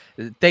awesome.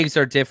 Things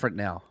are different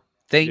now.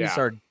 Things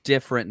are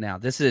different now.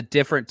 This is a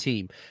different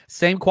team.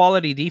 Same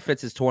quality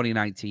defense as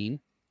 2019.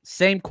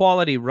 Same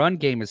quality run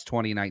game as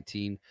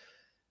 2019.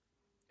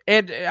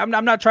 And I'm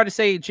not trying to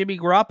say Jimmy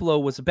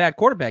Garoppolo was a bad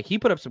quarterback. He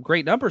put up some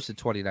great numbers in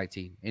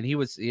 2019. And he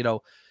was,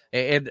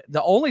 and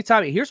the only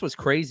time, here's what's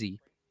crazy.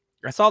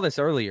 I saw this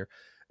earlier.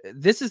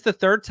 This is the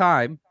third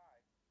time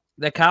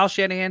that Kyle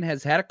Shanahan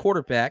has had a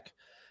quarterback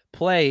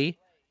play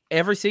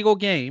every single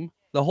game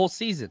the whole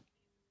season,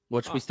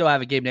 which we still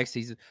have a game next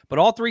season. But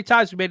all 3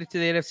 times we made it to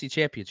the NFC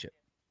Championship.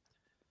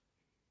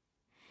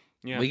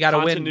 Yeah, we got to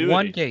win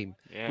one game.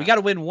 Yeah. We got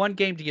to win one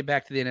game to get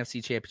back to the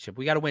NFC Championship.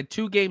 We got to win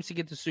 2 games to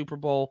get to the Super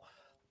Bowl.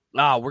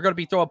 We're going to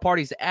be throwing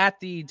parties at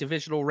the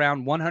divisional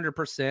round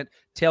 100%.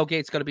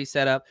 Tailgate's going to be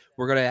set up.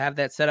 We're going to have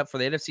that set up for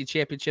the NFC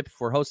Championship if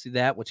we're hosting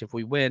that, which if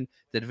we win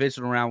the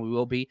divisional round, we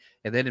will be.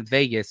 And then in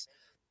Vegas,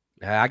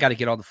 I got to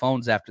get on the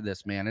phones after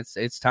this, man.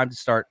 It's time to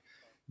start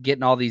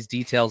getting all these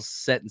details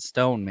set in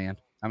stone, man.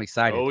 I'm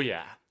excited. Oh,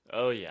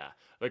 yeah.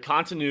 The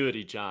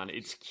continuity, John,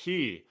 it's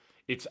key.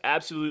 It's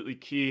absolutely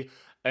key.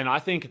 And I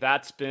think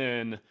that's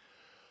been,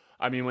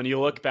 when you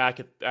look back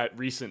at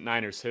recent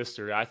Niners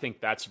history, I think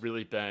that's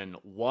really been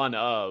one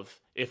of,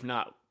 if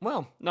not,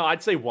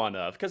 I'd say one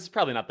of, because it's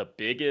probably not the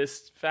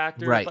biggest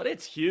factor, right, but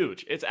it's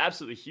huge. It's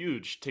absolutely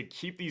huge to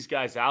keep these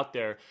guys out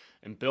there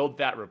and build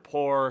that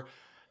rapport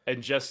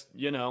and just,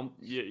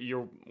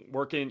 you're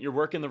working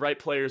the right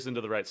players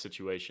into the right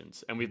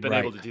situations. And we've been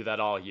able to do that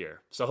all year.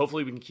 So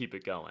hopefully we can keep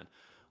it going.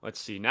 Let's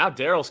see. Now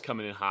Daryl's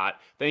coming in hot.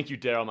 Thank you,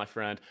 Daryl, my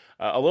friend.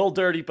 A little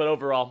dirty, but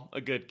overall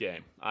a good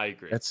game. I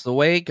agree. That's the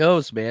way it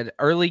goes, man.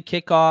 Early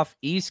kickoff,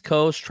 East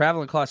Coast,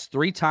 traveling across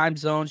 3 time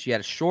zones. You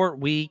had a short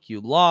week. You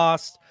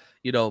lost,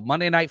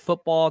 Monday Night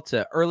Football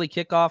to early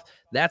kickoff.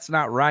 That's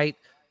not right.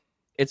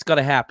 It's going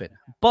to happen.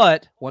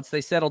 But once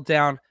they settled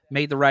down,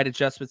 made the right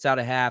adjustments out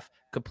of half,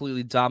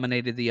 completely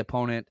dominated the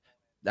opponent.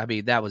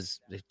 That was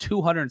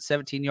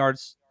 217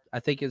 yards, I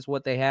think is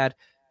what they had.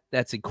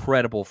 That's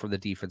incredible for the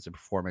defensive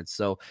performance.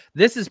 So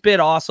this has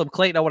been awesome.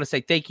 Clayton, I want to say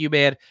thank you,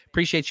 man.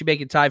 Appreciate you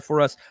making time for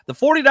us. The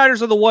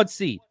 49ers are the 1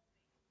 seed.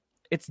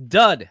 It's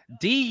done.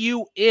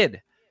 D-U-N.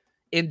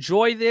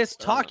 Enjoy this.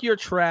 Talk your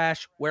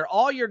trash. Wear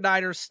all your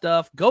Niners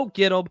stuff. Go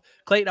get them.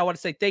 Clayton, I want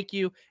to say thank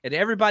you. And to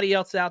everybody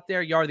else out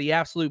there, you are the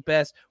absolute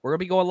best. We're going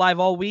to be going live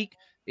all week.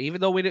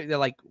 Even though we're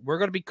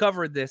going to be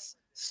covering this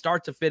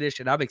start to finish,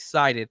 and I'm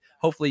excited.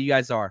 Hopefully you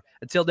guys are.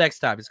 Until next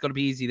time, it's going to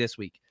be easy this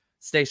week.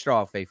 Stay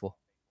strong, faithful.